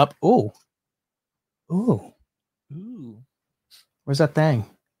coming up? Ooh. Ooh. Ooh. Where's that thing?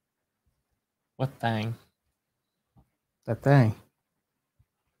 What thing? That thing.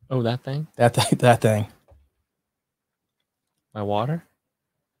 Oh, that thing? That thing. That thing. My water?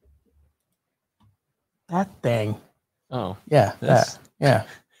 That thing. Oh. Yeah. This? That.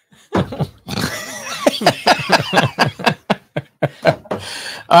 Yeah.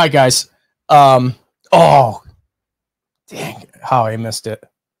 All right, guys. Oh, dang. How I missed it.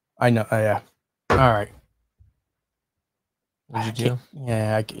 I know. Yeah. All right. What did you do?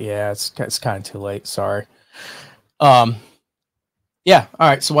 Yeah. It's kind of too late. Sorry. Yeah. All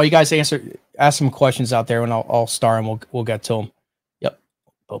right. So while you guys ask some questions out there, and I'll star and we'll get to them. Yep.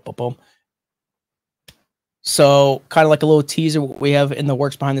 Boom, boom, boom. So kind of like a little teaser, what we have in the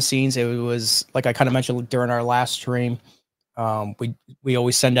works behind the scenes. It was like I kind of mentioned during our last stream. We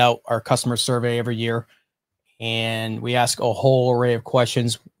always send out our customer survey every year, and we ask a whole array of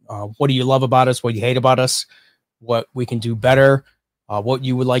questions. What do you love about us? What do you hate about us? What we can do better? What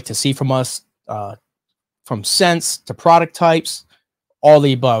you would like to see from us? From scents to product types, all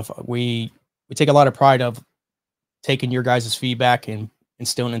the above. We take a lot of pride of taking your guys' feedback and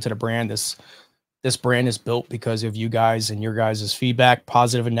instilling into the brand. This brand is built because of you guys and your guys' feedback,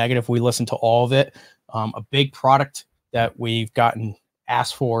 positive and negative. We listen to all of it. A big product that we've gotten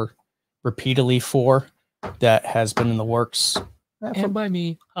asked for repeatedly for that has been in the works. And by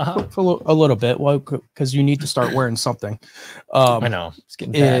me. For a little bit. Well, because you need to start wearing something. I know. It's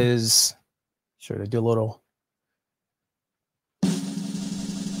getting bad. Should I do a little?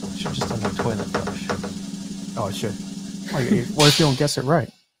 Should just done my toilet flush. Oh, it should. What if you don't guess it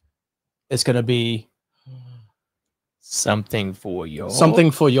right? It's gonna be something for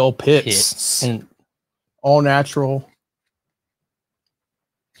your pits. And all natural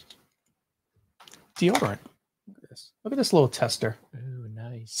deodorant. Look at this. Look at this little tester. Ooh,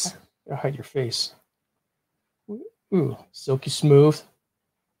 nice. Hide your face. Ooh, silky smooth.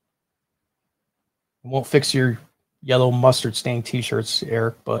 It won't fix your yellow mustard stained t-shirts,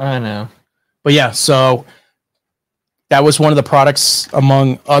 Eric. But I know. But yeah, so that was one of the products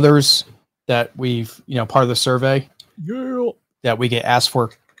among others that we've, part of the survey that we get asked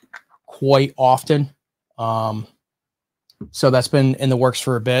for quite often. So that's been in the works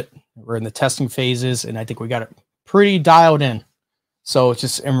for a bit. We're in the testing phases, and I think we got it pretty dialed in. So it's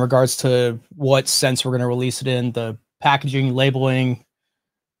just in regards to what sense we're going to release it in, the packaging, labeling,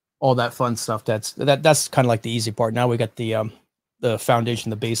 all that fun stuff. That's kind of like the easy part. Now we got the foundation,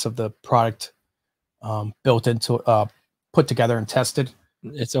 the base of the product built into, put together and tested.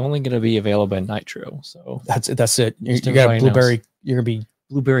 It's only going to be available in Nitro, so that's it. You got a blueberry. You're gonna be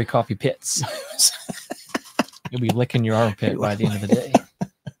blueberry coffee pits. You'll be licking your armpit by the end of the day.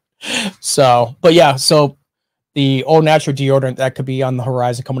 So, but yeah, so the all natural deodorant that could be on the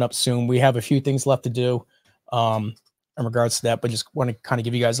horizon coming up soon. We have a few things left to do in regards to that, but just want to kind of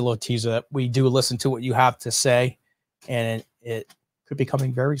give you guys a little teaser that we do listen to what you have to say, and it could be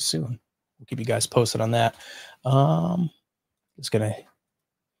coming very soon. We'll keep you guys posted on that.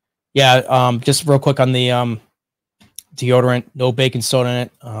 Just real quick on the deodorant, no baking soda in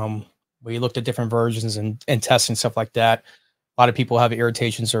it. We looked at different versions and testing stuff like that. A lot of people have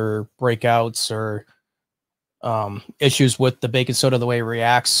irritations or breakouts or issues with the baking soda, the way it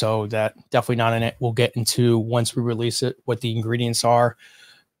reacts. So that definitely not in it. We'll get into once we release it, what the ingredients are,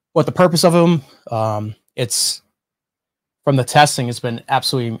 what the purpose of them. It's from the testing, it's been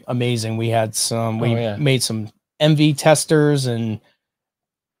absolutely amazing. We had some, made some MV testers, and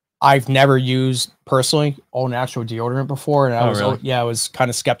I've never used personally all natural deodorant before. And I was kind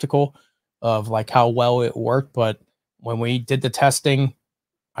of skeptical of like how well it worked. But when we did the testing,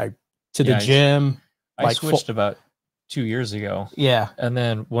 I switched about 2 years ago. Yeah. And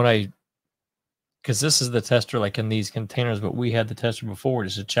then because this is the tester like in these containers, but we had the tester before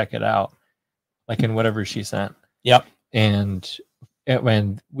just to check it out, like in whatever she sent. Yep. And I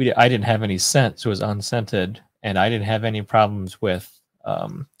didn't have any scent, so it was unscented, and I didn't have any problems with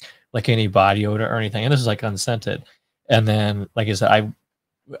like any body odor or anything. And this is like unscented. And then, like I said,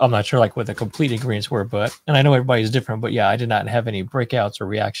 I'm not sure like what the complete ingredients were, and I know everybody's different, but yeah, I did not have any breakouts or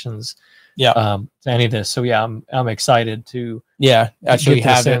reactions to any of this. So yeah, I'm excited to actually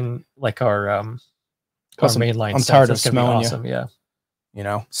have it in like our mainline. I'm tired of smelling awesome.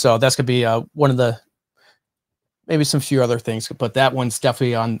 you. So that's gonna be one of the maybe some few other things, but that one's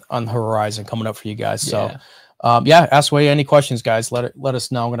definitely on the horizon coming up for you guys. So ask away any questions, guys. Let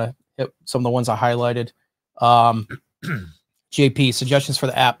us know. I'm gonna hit some of the ones I highlighted. JP, suggestions for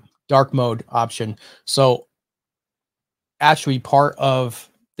the app dark mode option. So actually part of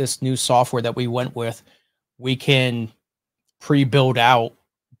this new software that we went with, we can pre-build out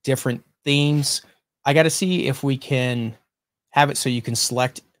different themes. I got to see if we can have it so you can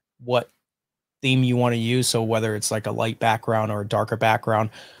select what theme you want to use. So whether it's like a light background or a darker background,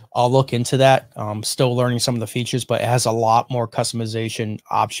 I'll look into that. Still learning some of the features, but it has a lot more customization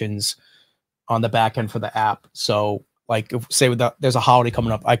options on the back end for the app. So like if say there's a holiday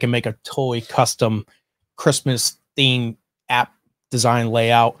coming up, I can make a totally custom Christmas theme app design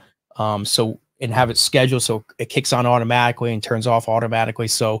layout. And have it scheduled so it kicks on automatically and turns off automatically.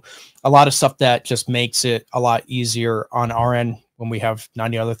 So a lot of stuff that just makes it a lot easier on our end when we have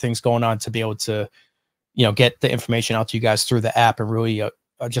 90 other things going on to be able to, get the information out to you guys through the app, and really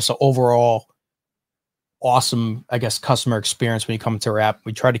just an overall awesome, I guess, customer experience when you come to our app.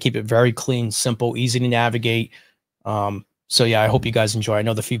 We try to keep it very clean, simple, easy to navigate. So yeah, I hope you guys enjoy. I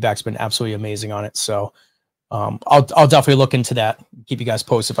know the feedback's been absolutely amazing on it. So I'll definitely look into that. Keep you guys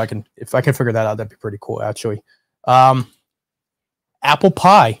posted if I can figure that out. That'd be pretty cool, actually. Apple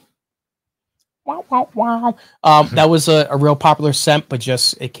pie. Wow. That was a real popular scent, but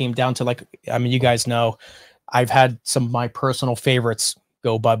it came down to you guys know, I've had some of my personal favorites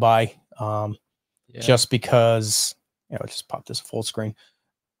go bye-bye. Just because, just pop this full screen.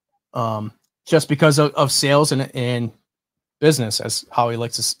 Just because of sales and business, as Holly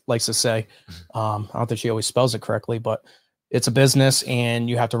likes to say. I don't think she always spells it correctly, but it's a business and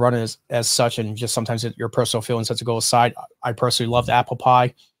you have to run it as such. And just sometimes your personal feelings have to go aside. I personally loved apple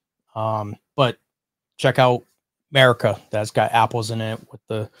pie. But check out America. That's got apples in it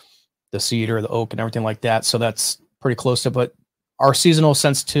with the cedar, the oak, and everything like that. So that's pretty close to it. But our seasonal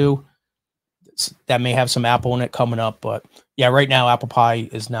scents too, that may have some apple in it coming up. But yeah, right now apple pie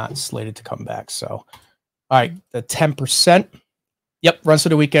is not slated to come back. So all right, the 10%. Yep, runs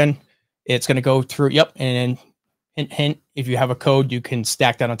through the weekend. It's going to go through. Yep, and hint, if you have a code, you can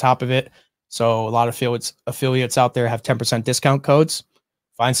stack that on top of it. So a lot of affiliates out there have 10% discount codes.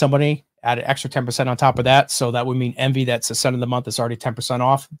 Find somebody, add an extra 10% on top of that. So that would mean Envy, that's the scent of the month, is already 10%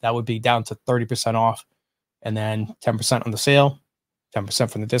 off. That would be down to 30% off and then 10% on the sale, 10%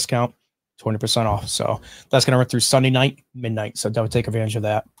 from the discount, 20% off. So that's going to run through Sunday night, midnight. So don't take advantage of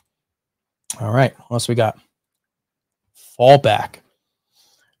that. All right. What else we got? Fallback.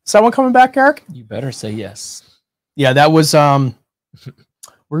 Is that one coming back, Eric? You better say yes. Yeah, that was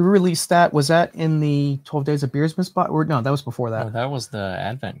we released that. Was that in the 12 Days of Beersman spot? Or no, that was before that. Oh, that was the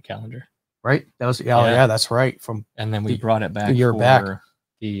Advent calendar. Right? That was yeah, that's right. And then we brought it back a year back.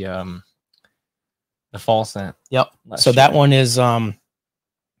 The fall scent. Yep. So that one is that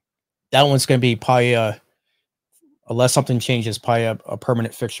one's going to be probably unless something changes, probably a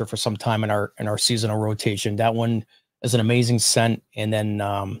permanent fixture for some time in our seasonal rotation. That one is an amazing scent, and then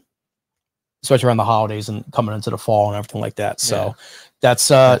especially around the holidays and coming into the fall and everything like that. So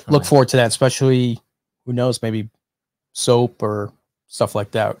that's look forward to that, especially who knows, maybe soap or stuff like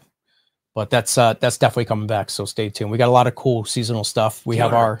that. But that's definitely coming back. So stay tuned. We got a lot of cool seasonal stuff. We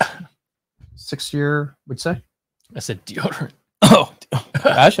have our 6-year, would you say? I said deodorant. Oh,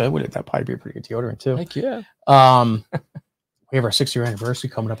 actually, that'd probably be a pretty good deodorant too. Heck yeah. We have our 6-year anniversary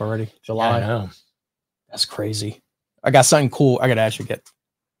coming up already, July. Yeah, I know. That's crazy. I got something cool. I got to actually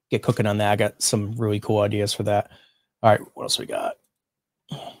get cooking on that. I got some really cool ideas for that. All right, what else we got?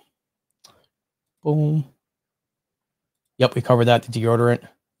 Boom. Yep, we covered that. The deodorant.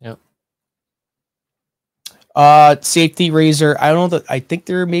 Yep. Safety razor. I don't know that. I think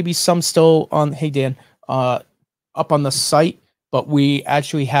there may be some still on. Hey Dan, up on the site, but we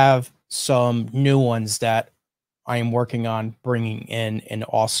actually have some new ones that I am working on bringing in, and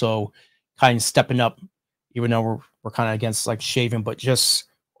also kind of stepping up. Even though we're kind of against like shaving, but just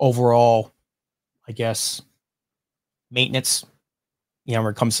overall, I guess, maintenance. You know,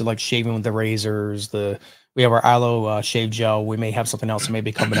 when it comes to like shaving with the razors, we have our aloe shave gel. We may have something else that may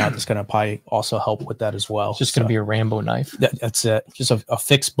be coming out that's going to probably also help with that as well. It's just going to be a Rambo knife. That's it. Just a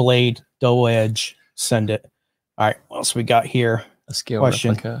fixed blade, dull edge. Send it. All right. What else we got here? A scale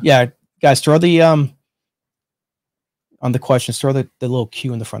question. Replica. Yeah, guys, throw the on the questions. Throw the little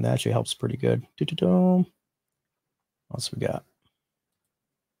Q in the front. That actually helps pretty good. What else we got?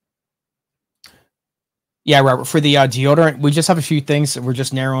 Yeah, Robert, for the deodorant, we just have a few things that we're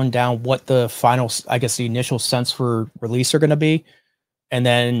just narrowing down what the final, I guess, the initial scents for release are going to be. And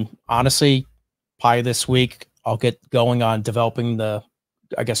then, honestly, probably this week, I'll get going on developing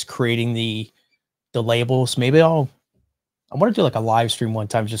creating the labels. Maybe I want to do like a live stream one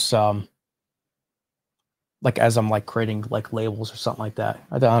time, just like as I'm like creating like labels or something like that.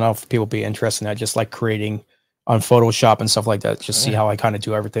 I don't know if people be interested in that, just like creating on Photoshop and stuff like that. Just see how I kind of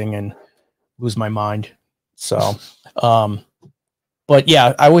do everything and lose my mind. So, but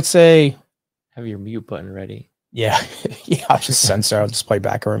yeah, I would say have your mute button ready. Yeah, yeah. I'll just censor. I'll just play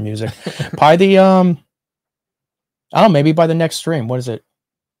background music. Probably the I don't know. Maybe by the next stream. What is it?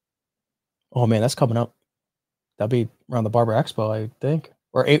 Oh man, that's coming up. That'll be around the Barber Expo, I think.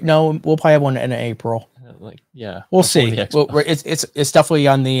 Or no, we'll probably have one in April. We'll see. Well, it's definitely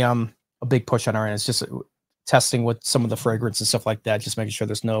on the a big push on our end. It's just testing with some of the fragrance and stuff like that, just making sure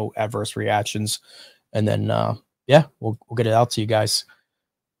there's no adverse reactions. And then we'll get it out to you guys.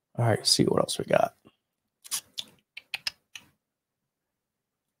 All right, see what else we got.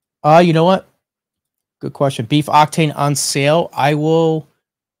 You know what? Good question. Beef Octane on sale.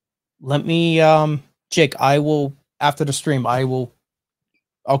 Jake, I will after the stream, I'll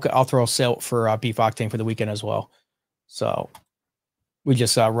throw a sale for Beef Octane for the weekend as well. So we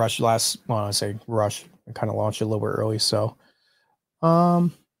just rushed I say rush and kind of launched it a little bit early. So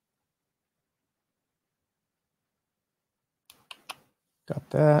got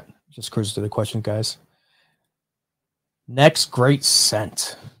that. Just cruise to the question, guys. Next great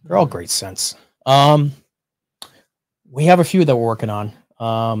scent. They're all great scents. We have a few that we're working on.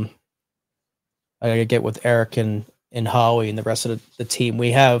 I gotta get with Eric and Holly and the rest of the team.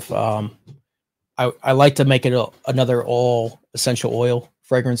 We have I like to make it another all essential oil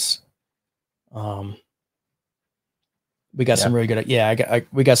fragrance. We got some really good.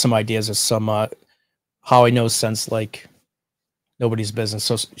 We got some ideas of some Holly knows scents like nobody's business.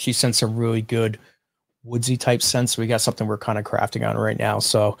 So she sent some really good woodsy type scents. We got something we're kind of crafting on right now.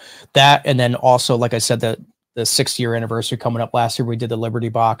 So that, and then also, like I said, the 6-year anniversary coming up. Last year we did the Liberty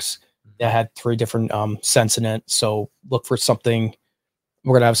box that had 3 different scents in it. So look for something.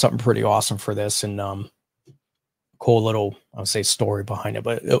 We're gonna have something pretty awesome for this, and cool little, I would say, story behind it,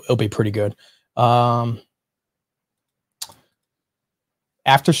 but it'll be pretty good. Aftershave,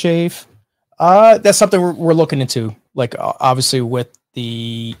 that's something we're looking into. Like obviously with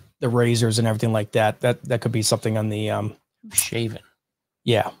the razors and everything like that. That could be something on the shaving.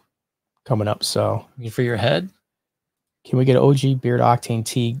 Yeah, coming up. So for your head, can we get OG Beard Octane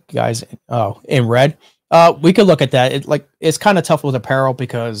tea, guys? Oh, in red. We could look at that. It's kind of tough with apparel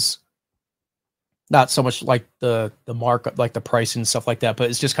because not so much like the markup, like the price and stuff like that, but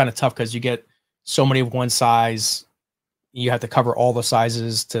it's just kind of tough because you get so many of one size. You have to cover all the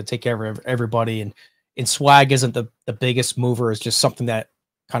sizes to take care of everybody, and swag isn't the biggest mover. It's just something that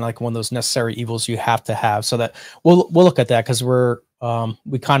kind of like one of those necessary evils you have to have. So that we'll look at that because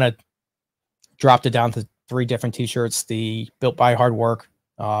we kind of dropped it down to 3 different t-shirts: the Built by Hard Work,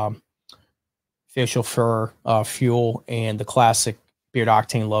 Facial Fur, Fuel, and the classic Beard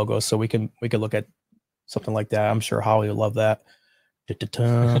Octane logo. So we could look at something like that. I'm sure Holly will love that.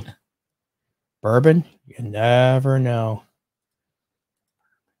 Bourbon, you never know.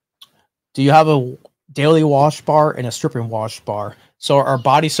 Do you have a daily wash bar and a stripping wash bar? So our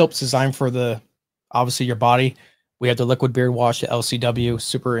body soap's designed for obviously your body. We have the liquid beard wash, the LCW,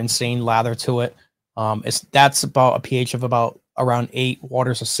 super insane lather to it. That's about a pH of about around 8,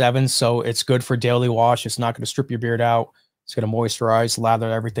 waters of 7. So it's good for daily wash. It's not going to strip your beard out. It's going to moisturize,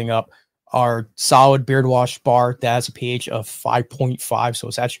 lather everything up. Our solid beard wash bar, that has a pH of 5.5. So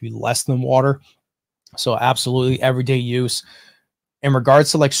it's actually less than water. So absolutely everyday use. In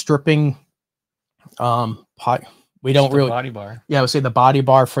regards to like stripping, we don't really body bar. Yeah, I would say the body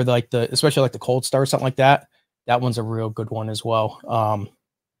bar for especially like the Cold Star or something like that. That one's a real good one as well.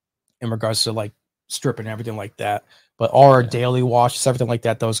 In regards to like stripping and everything like that. But all our daily washes, everything like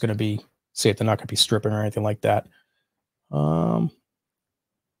that, those going to be safe. They're not going to be stripping or anything like that.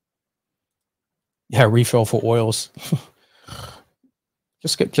 Yeah, refill for oils.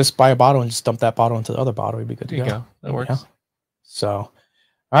 Just buy a bottle and just dump that bottle into the other bottle. You'd be good to go. That works. Yeah. So, all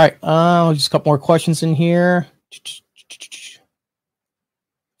right. Just a couple more questions in here.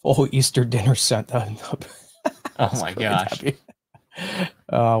 Full Easter dinner set. Oh my gosh.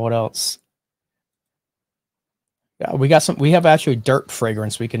 What else? Yeah, we have actually dirt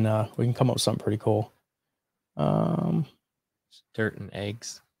fragrance. We can come up with something pretty cool. Dirt and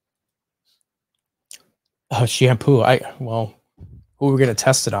eggs. Shampoo. Who are we gonna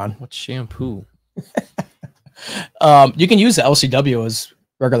test it on? What's shampoo? You can use the LCW as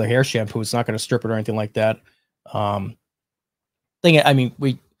regular hair shampoo. It's not going to strip it or anything like that.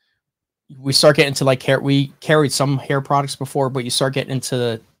 We start getting into like hair. We carried some hair products before, but you start getting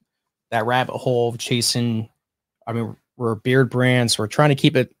into that rabbit hole of chasing. I mean, we're beard brands. We're trying to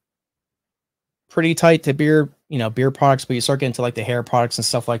keep it pretty tight to beard products, but you start getting into like the hair products and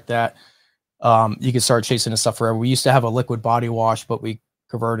stuff like that. You can start chasing the stuff forever. We used to have a liquid body wash, but we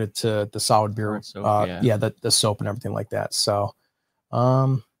converted to the solid beard soap, the soap and everything like that. So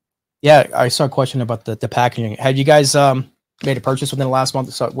yeah, I saw a question about the packaging. Had you guys made a purchase within the last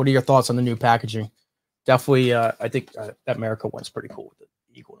month? So what are your thoughts on the new packaging? Definitely I think that America one's pretty cool with the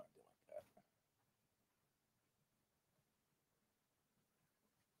eagle.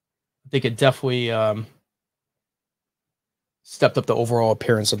 I think it definitely stepped up the overall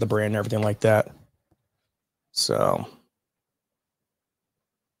appearance of the brand and everything like that. So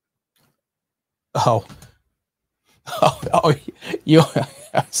you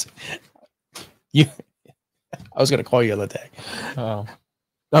I was gonna call you the other day. Oh,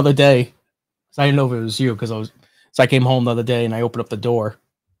 the other day, so I didn't know if it was you because I came home the other day and I opened up the door,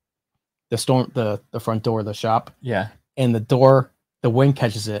 the front door of the shop. Yeah, and the wind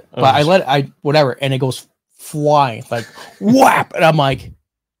catches it, but whatever, and it goes flying like whap, and I'm like,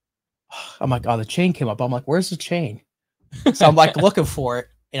 oh, the chain came up. I'm like, where's the chain? So I'm like looking for it,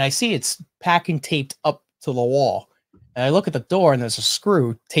 and I see it's packing taped up to the wall. And I look at the door, and there's a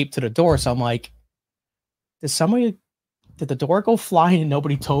screw taped to the door. So I'm like, did the door go flying and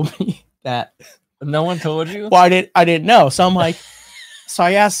nobody told me that? No one told you? Well, I didn't know. So I'm like, so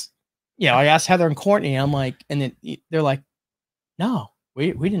I asked Heather and Courtney. I'm like, and then they're like, no,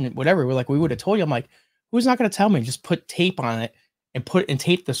 we didn't, whatever. We're like, we would have told you. I'm like, who's not going to tell me? Just put tape on it and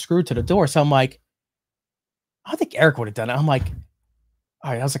tape the screw to the door. So I'm like, I don't think Eric would have done it. I'm like,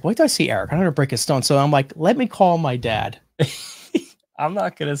 all right. I was like, wait till I see Eric. I'm going to break his stone. So I'm like, let me call my dad. I'm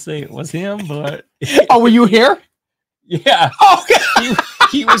not going to say it was him, but. Oh, were you here? Yeah. Oh,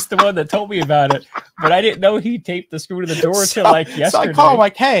 he was the one that told me about it, but I didn't know he taped the screw to the door until like yesterday. So I call him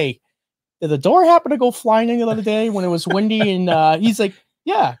like, hey, did the door happen to go flying the other day when it was windy? And he's like,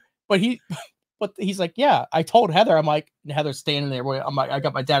 yeah. But he's like, yeah, I told Heather. I'm like, and Heather's standing there. I'm like, I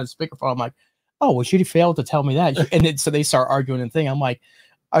got my dad on speakerphone. I'm like, oh, well, she failed to tell me that. And then, so they start arguing and thing. I'm like,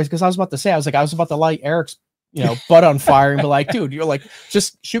 I was about to light Eric's, butt on fire and be like, dude, you're like,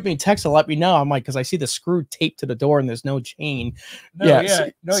 just shoot me a text and let me know. I'm like, because I see the screw taped to the door and there's no chain. Your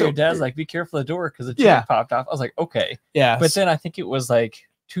dad's like, be careful of the door because the chain popped off. I was like, okay. Yeah. But then I think it was like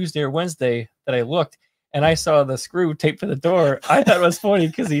Tuesday or Wednesday that I looked and I saw the screw taped to the door. I thought it was funny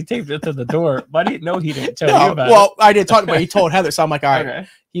because he taped it to the door, but I didn't know he didn't tell you about it. I didn't talk about it. He told Heather, so I'm like, all right,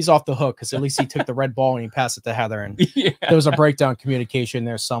 he's off the hook because at least he took the red ball and he passed it to Heather, and there was a breakdown communication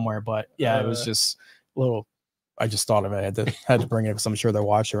there somewhere. But yeah, it was just a little. I just thought of it. I had to bring it because I'm sure they're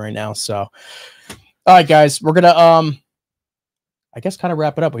watching right now. So, all right, guys, we're gonna I guess kind of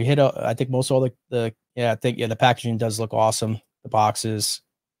wrap it up. We hit I think most of all the packaging does look awesome. The boxes.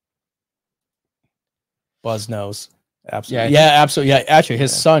 Buzz knows. Absolutely. Yeah, absolutely. Yeah, actually,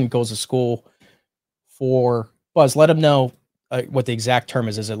 his son goes to school for Buzz. Let him know what the exact term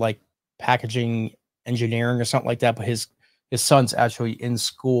is. Is it like packaging engineering or something like that? But his son's actually in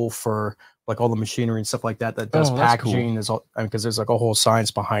school for like all the machinery and stuff like that does packaging. There's all, because there's like a whole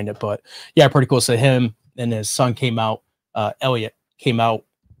science behind it. But yeah, pretty cool. So him and his son came out. Elliot came out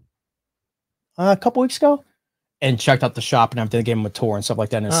a couple weeks ago and checked out the shop and everything. Gave him a tour and stuff like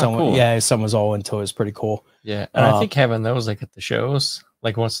that. And his son was all into it. It's pretty cool. Yeah, and I think having those like at the shows,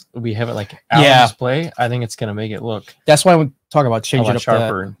 like once we have it like out on display, I think it's gonna make it look. That's why we talk about changing up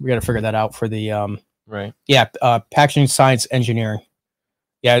sharper. We got to figure that out for the right. Yeah, packaging science engineering.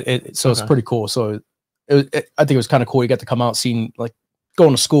 Yeah, so it's pretty cool. So I think it was kind of cool. You got to come out, seeing like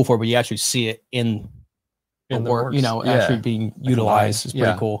going to school for it, but you actually see it in the work. You know, actually being utilized is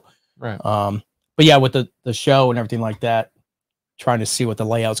pretty cool. Right. But yeah, with the show and everything like that, trying to see what the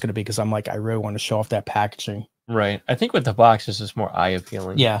layout's going to be because I'm like, I really want to show off that packaging. Right. I think with the box, it's just more eye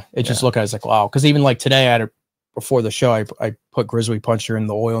appealing. Yeah, just look at it, it's like wow. Because even like today, I had before the show, I put Grizzly Puncher in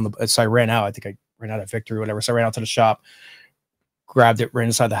the oil, so I ran out. I think I ran out of Victory or whatever. So I ran out to the shop, grabbed it, ran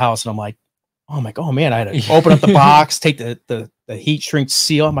inside the house, and I'm like, oh man, I had to open up the box, take the heat shrink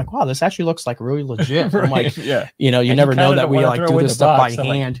seal. I'm like, wow, this actually looks like really legit. I'm like, you know, you never know that we like do this stuff by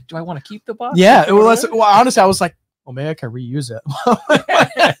hand. Like, do I want to keep the box? Yeah, well, honestly, I was like, oh man, I can reuse it.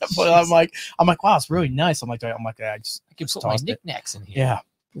 But I'm like, wow, it's really nice. I'm like, I can put my knickknacks in here. Yeah,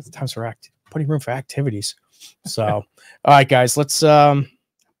 it's times for putting room for activities. So, all right, guys, let's boom.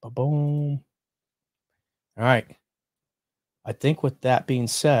 All right. I think with that being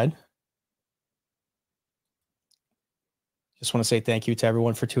said, just want to say thank you to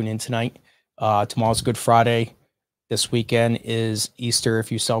everyone for tuning in tonight. Tomorrow's Good Friday. This weekend is Easter.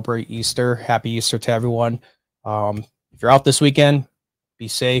 If you celebrate Easter, happy Easter to everyone. If you're out this weekend, be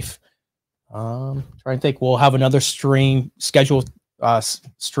safe. Try and think. We'll have another scheduled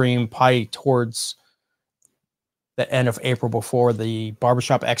stream probably towards the end of April before the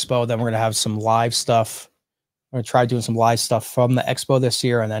Barbershop Expo. Then we're going to have some live stuff. I'm going to try doing some live stuff from the Expo this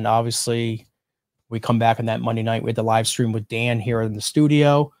year. And then obviously we come back on that Monday night with the live stream with Dan here in the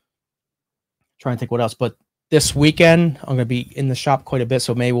studio. Trying to think what else. But this weekend, I'm going to be in the shop quite a bit.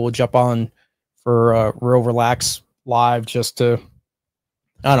 So maybe we'll jump on for a real relax live just to,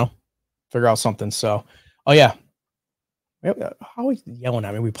 I don't know, figure out something. So, oh yeah. How are you yelling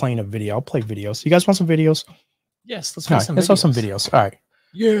at me? We playing a video. I'll play videos. You guys want some videos? Yes, let's have some videos. All right.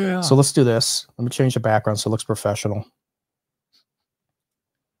 Yeah. So let's do this. Let me change the background so it looks professional.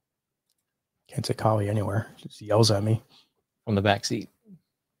 Can't take Holly anywhere. She just yells at me. From the back seat.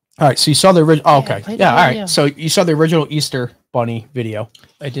 All right. So you saw the original. Oh, okay. Yeah. All right. Yeah. So you saw the original Easter Bunny video.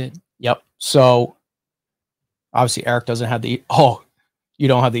 I did. Yep. So obviously Eric doesn't have the. Oh, you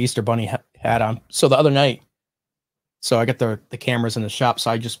don't have the Easter Bunny hat on. So the other night, so I got the cameras in the shop. So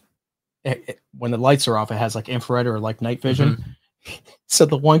I just when the lights are off, it has like infrared or like night vision. Mm-hmm. So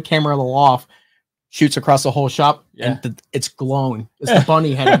the one camera in the loft shoots across the whole shop, and it's glowing. It's the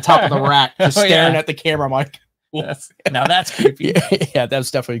bunny head on top of the rack, just staring at the camera. I'm like, now that's creepy. Yeah,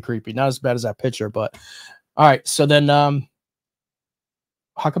 that's definitely creepy. Not as bad as that picture, but all right. So then, how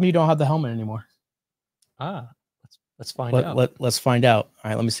come you don't have the helmet anymore? Let's find out. Let's find out.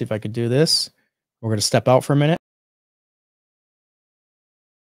 All right, let me see if I could do this. We're gonna step out for a minute.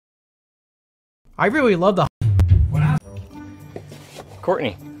 I really love the.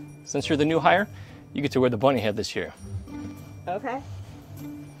 Courtney, since you're the new hire, you get to wear the bunny head this year. Okay.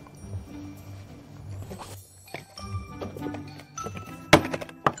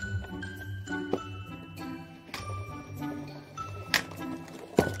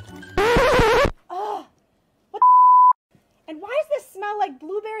 Oh, what the and why does this smell like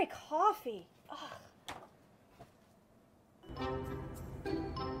blueberry coffee?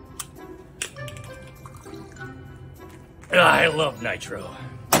 I love nitro.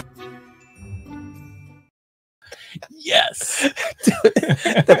 Yes.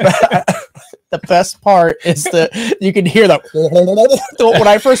 The best part is you can hear that. When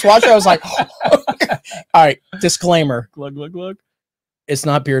I first watched it, I was like, all right, disclaimer. Glug, glug, glug. It's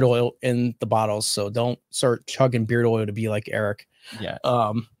not beard oil in the bottles, so don't start chugging beard oil to be like Eric. Yeah.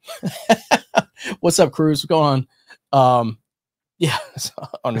 What's up, Cruz? What's going on? Yeah, it's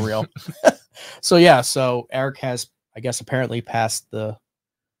unreal. So yeah, so Eric has, I guess, apparently passed the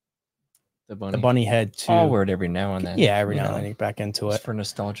bunny head to I'll wear it every now and then. Yeah, every now and then, back into it for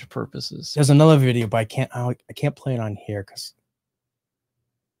nostalgia purposes. There's another video, but I can't play it on here because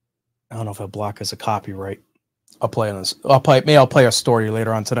I don't know if it'll block us a copyright. I'll play on this. I'll play a story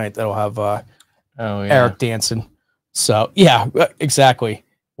later on tonight that'll have Eric dancing. So yeah, exactly.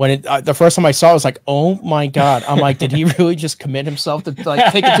 When the first time I saw it, I was like, oh my God. I'm like, did he really just commit himself to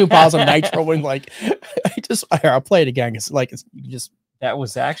like taking 2 pounds of nitro and like I'll play it again. That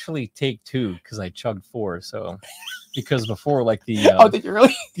was actually take 2 because I chugged 4. So because before like the oh, did you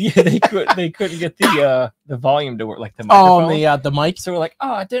really? Yeah, they couldn't get the volume to work, like the microphone. Oh, the mic. So we're like,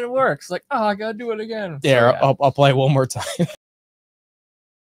 oh, it didn't work. It's like, oh, I gotta do it again. Yeah, so, I'll play it one more time.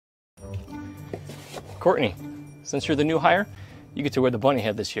 Courtney, since you're the new hire, you get to wear the bunny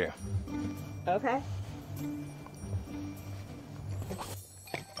head this year. Okay.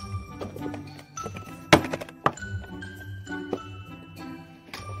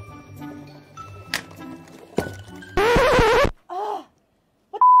 Oh,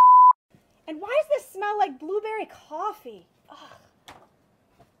 what the and why does this smell like blueberry coffee?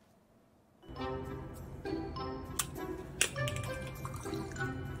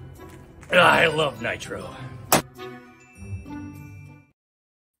 I love nitro.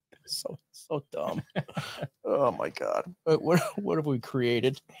 So dumb. Oh my God. What have we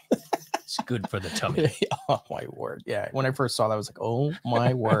created? It's good for the tummy. Oh my word. Yeah. When I first saw that, I was like, oh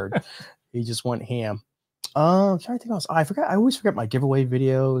my word. He just went ham. I'm trying to think else. I forgot. I always forget my giveaway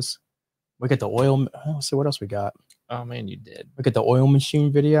videos. We got the oil. Let's see what else we got. Oh man, you did. We got the oil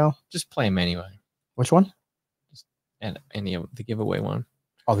machine video. Just play them anyway. Which one? Just and any of the giveaway one.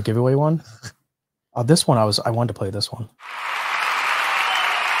 Oh, the giveaway one. This one I wanted to play this one.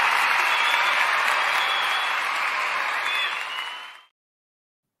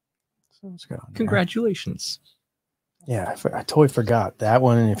 Congratulations. Yeah, I totally forgot that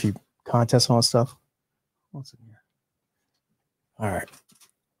one. And if you contest and all that stuff. What's in here? All right.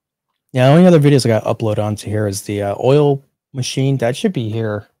 Yeah, the only other videos I got uploaded onto here is the oil machine. That should be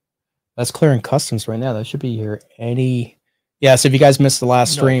here. That's clearing customs right now. That should be here Yeah, so if you guys missed the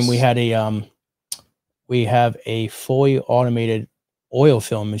last stream, we had we have a fully automated oil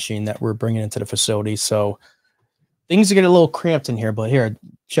film machine that we're bringing into the facility. So things get a little cramped in here, but here,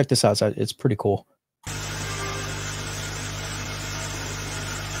 check this out. It's pretty cool.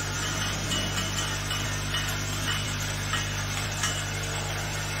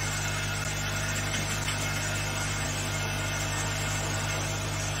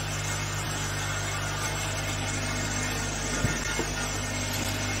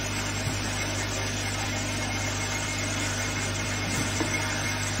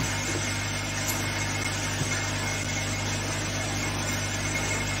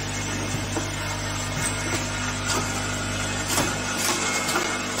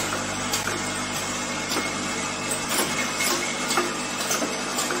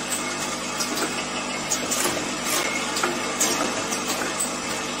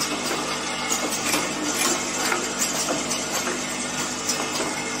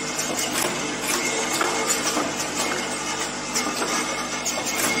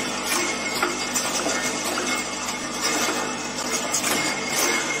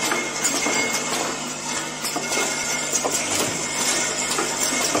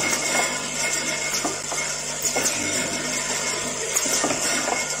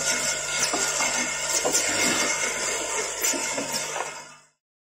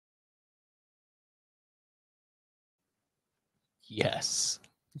 Yes.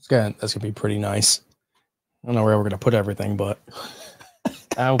 That's gonna be pretty nice. I don't know where we're gonna put everything, but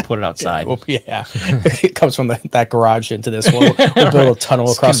I'll put it outside. Yeah. It comes from that garage into this one. We'll build a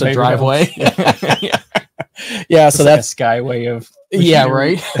tunnel across the driveway. Yeah, so that's like a skyway of machinery. Yeah,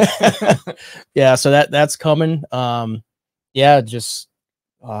 right. Yeah, so that's coming. Yeah, just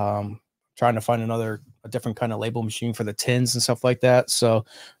trying to find a different kind of label machine for the tins and stuff like that. So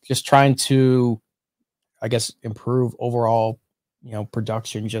just trying to, I guess, improve overall,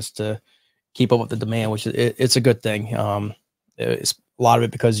 production just to keep up with the demand, which it's a good thing. It's a lot of it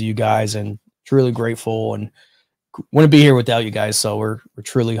because of you guys, and truly grateful, and wouldn't be here without you guys. So we're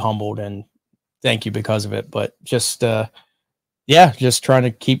truly humbled, and thank you because of it. But just just trying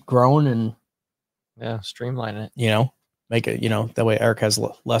to keep growing and streamline it. Make it that way Eric has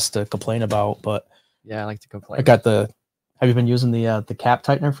less to complain about. But yeah, I like to complain. I got have you been using the cap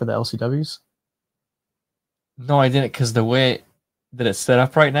tightener for the LCWs? No, I didn't, because the way that it's set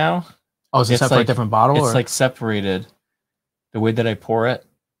up right now. Oh, is it set for a different bottle? It's like separated. The way that I pour it,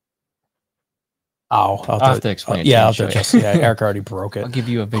 I'll have to explain. Yeah, I'll just, yeah. Eric already broke it. I'll give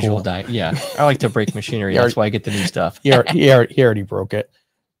you a visual diet. Yeah, I like to break machinery. That's why I get the new stuff. He already broke it.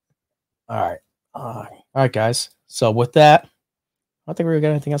 All right, guys. So with that, I don't think we've got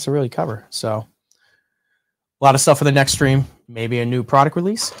anything else to really cover. So a lot of stuff for the next stream. Maybe a new product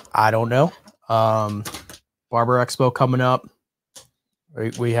release. I don't know. Barber Expo coming up.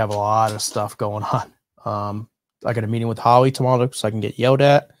 We have a lot of stuff going on. I got a meeting with Holly tomorrow so I can get yelled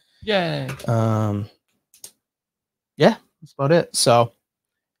at. Yay. Yeah, that's about it. So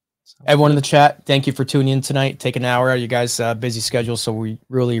everyone in the chat, thank you for tuning in tonight. Take an hour out of you guys' busy schedule, so we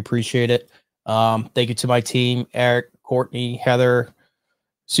really appreciate it. Thank you to my team, Eric, Courtney, Heather,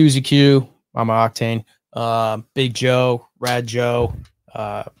 Susie Q, Mama Octane, Big Joe, Rad Joe,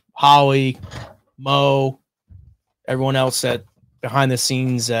 Holly, Mo, everyone else that behind the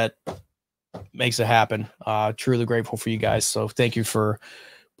scenes that makes it happen. Truly grateful for you guys. So thank you for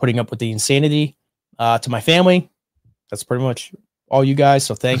putting up with the insanity. To my family, that's pretty much all you guys.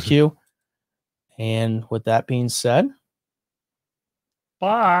 So thank you. And with that being said,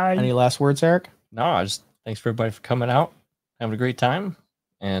 bye. Any last words, Eric? No, just thanks for everybody for coming out, having a great time,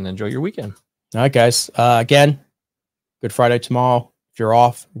 and enjoy your weekend. All right, guys. Again, Good Friday tomorrow. If you're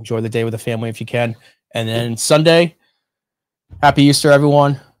off, enjoy the day with the family if you can. And then Sunday, happy Easter,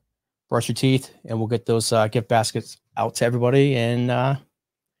 everyone. Brush your teeth, and we'll get those gift baskets out to everybody. And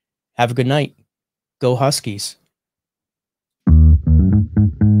have a good night. Go Huskies.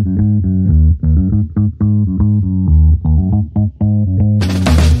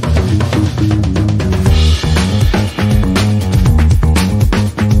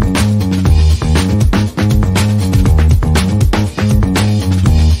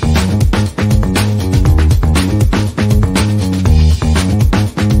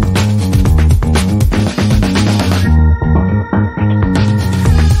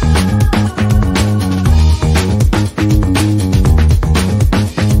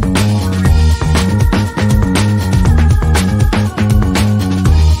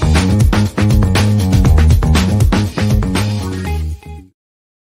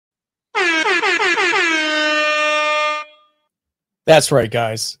 That's right,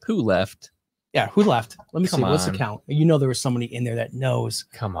 guys. Who left? Yeah, who left? Let me see. What's the on. count? You know there was somebody in there that knows.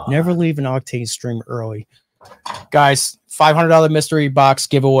 Come on. Never leave an Octane stream early. Guys, $500 mystery box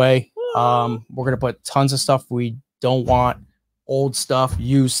giveaway. We're going to put tons of stuff we don't want. Old stuff,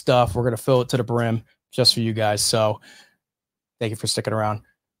 used stuff. We're going to fill it to the brim just for you guys. So thank you for sticking around.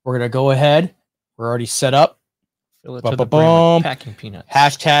 We're going to go ahead. We're already set up. Fill it to the brim with packing peanuts.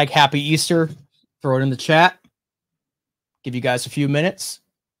 Hashtag Happy Easter. Throw it in the chat. Give you guys a few minutes,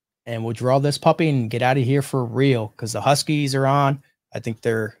 and we'll draw this puppy and get out of here for real, because the Huskies are on. I think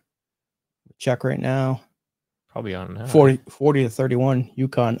they're, check right now, probably on now. 40 to 31,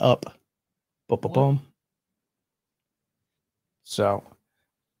 UConn up. Boom, boom, boom. So,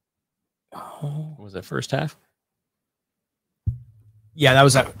 was it first half? Yeah, that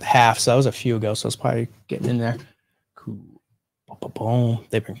was at half, so that was a few ago, so it's probably getting in there. Cool. Boom, boom, boom.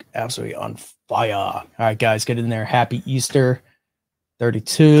 They've been absolutely on fire. All right, guys, get in there. Happy Easter.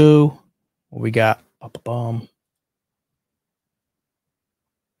 32. What we got? Boom, boom, boom.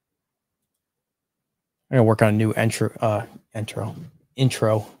 I'm gonna work on a new intro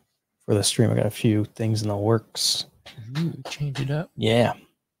for the stream. I got a few things in the works. Ooh, change it up. Yeah.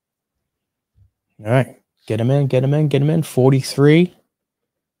 All right, get them in, get them in, get them in. 43.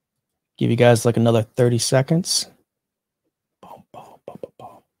 Give you guys like another 30 seconds. Boom, boom, boom, boom,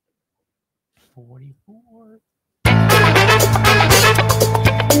 boom. 44.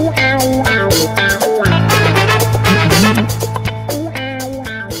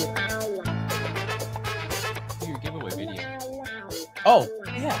 Your giveaway video. Oh,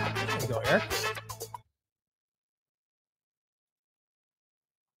 yeah. There you go, Eric.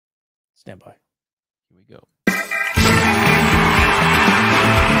 Stand by. Here we go.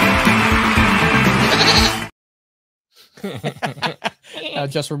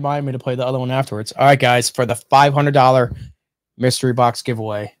 Just remind me to play the other one afterwards. All right, guys, for the $500 mystery box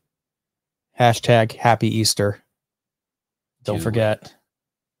giveaway, hashtag Happy Easter. Don't forget,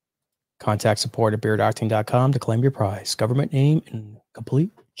 contact support at beardoctane.com to claim your prize. Government name and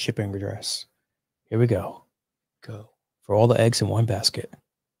complete shipping address. Here we go. Go. For all the eggs in one basket.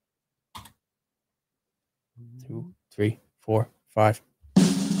 2, 3, 4, 5.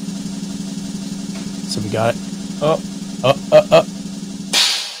 So we got it. Oh.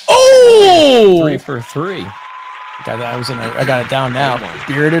 Oh! 3 for 3. I got it down now.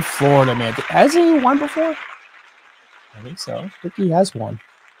 Bearded Florida, man. Has he won before? I think so. I think he has won.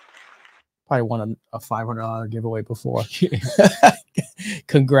 Probably won a $500 giveaway before.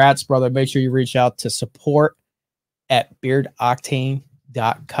 Congrats, brother. Make sure you reach out to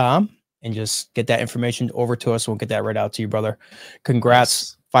support@beardoctane.com and just get that information over to us. We'll get that right out to you, brother.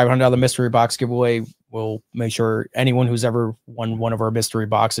 Congrats. $500 mystery box giveaway. We'll make sure anyone who's ever won one of our mystery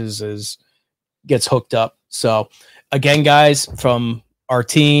boxes gets hooked up. So again, guys, from our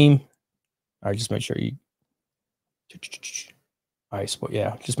team, all right, just make sure you, all right,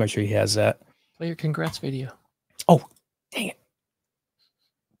 yeah, just make sure he has that. Play your congrats video. Oh, dang it.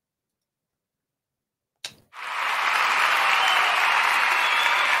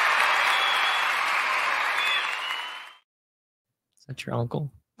 Is that your uncle?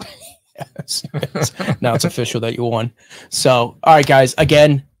 Yes. Now it's official that you won. So, all right, guys,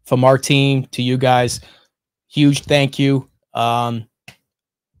 again, from our team to you guys, huge thank you. Like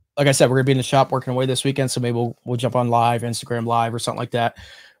I said, we're gonna be in the shop working away this weekend, so maybe we'll jump on live, Instagram live or something like that.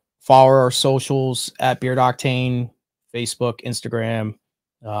 Follow our socials at Beard Octane, Facebook, Instagram,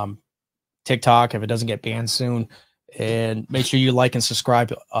 TikTok if it doesn't get banned soon, and make sure you like and subscribe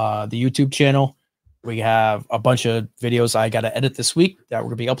to the YouTube channel. We have a bunch of videos I got to edit this week that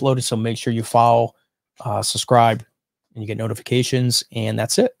we're going to be uploaded. So make sure you follow, subscribe, and you get notifications. And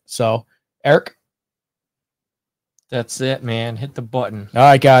that's it. So, Eric? That's it, man. Hit the button. All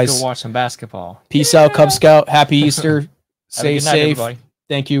right, guys. Go watch some basketball. Peace out, Cub Scout. Happy Easter. Stay Have a good night, safe. everybody.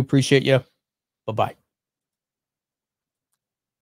 Thank you. Appreciate you. Bye-bye.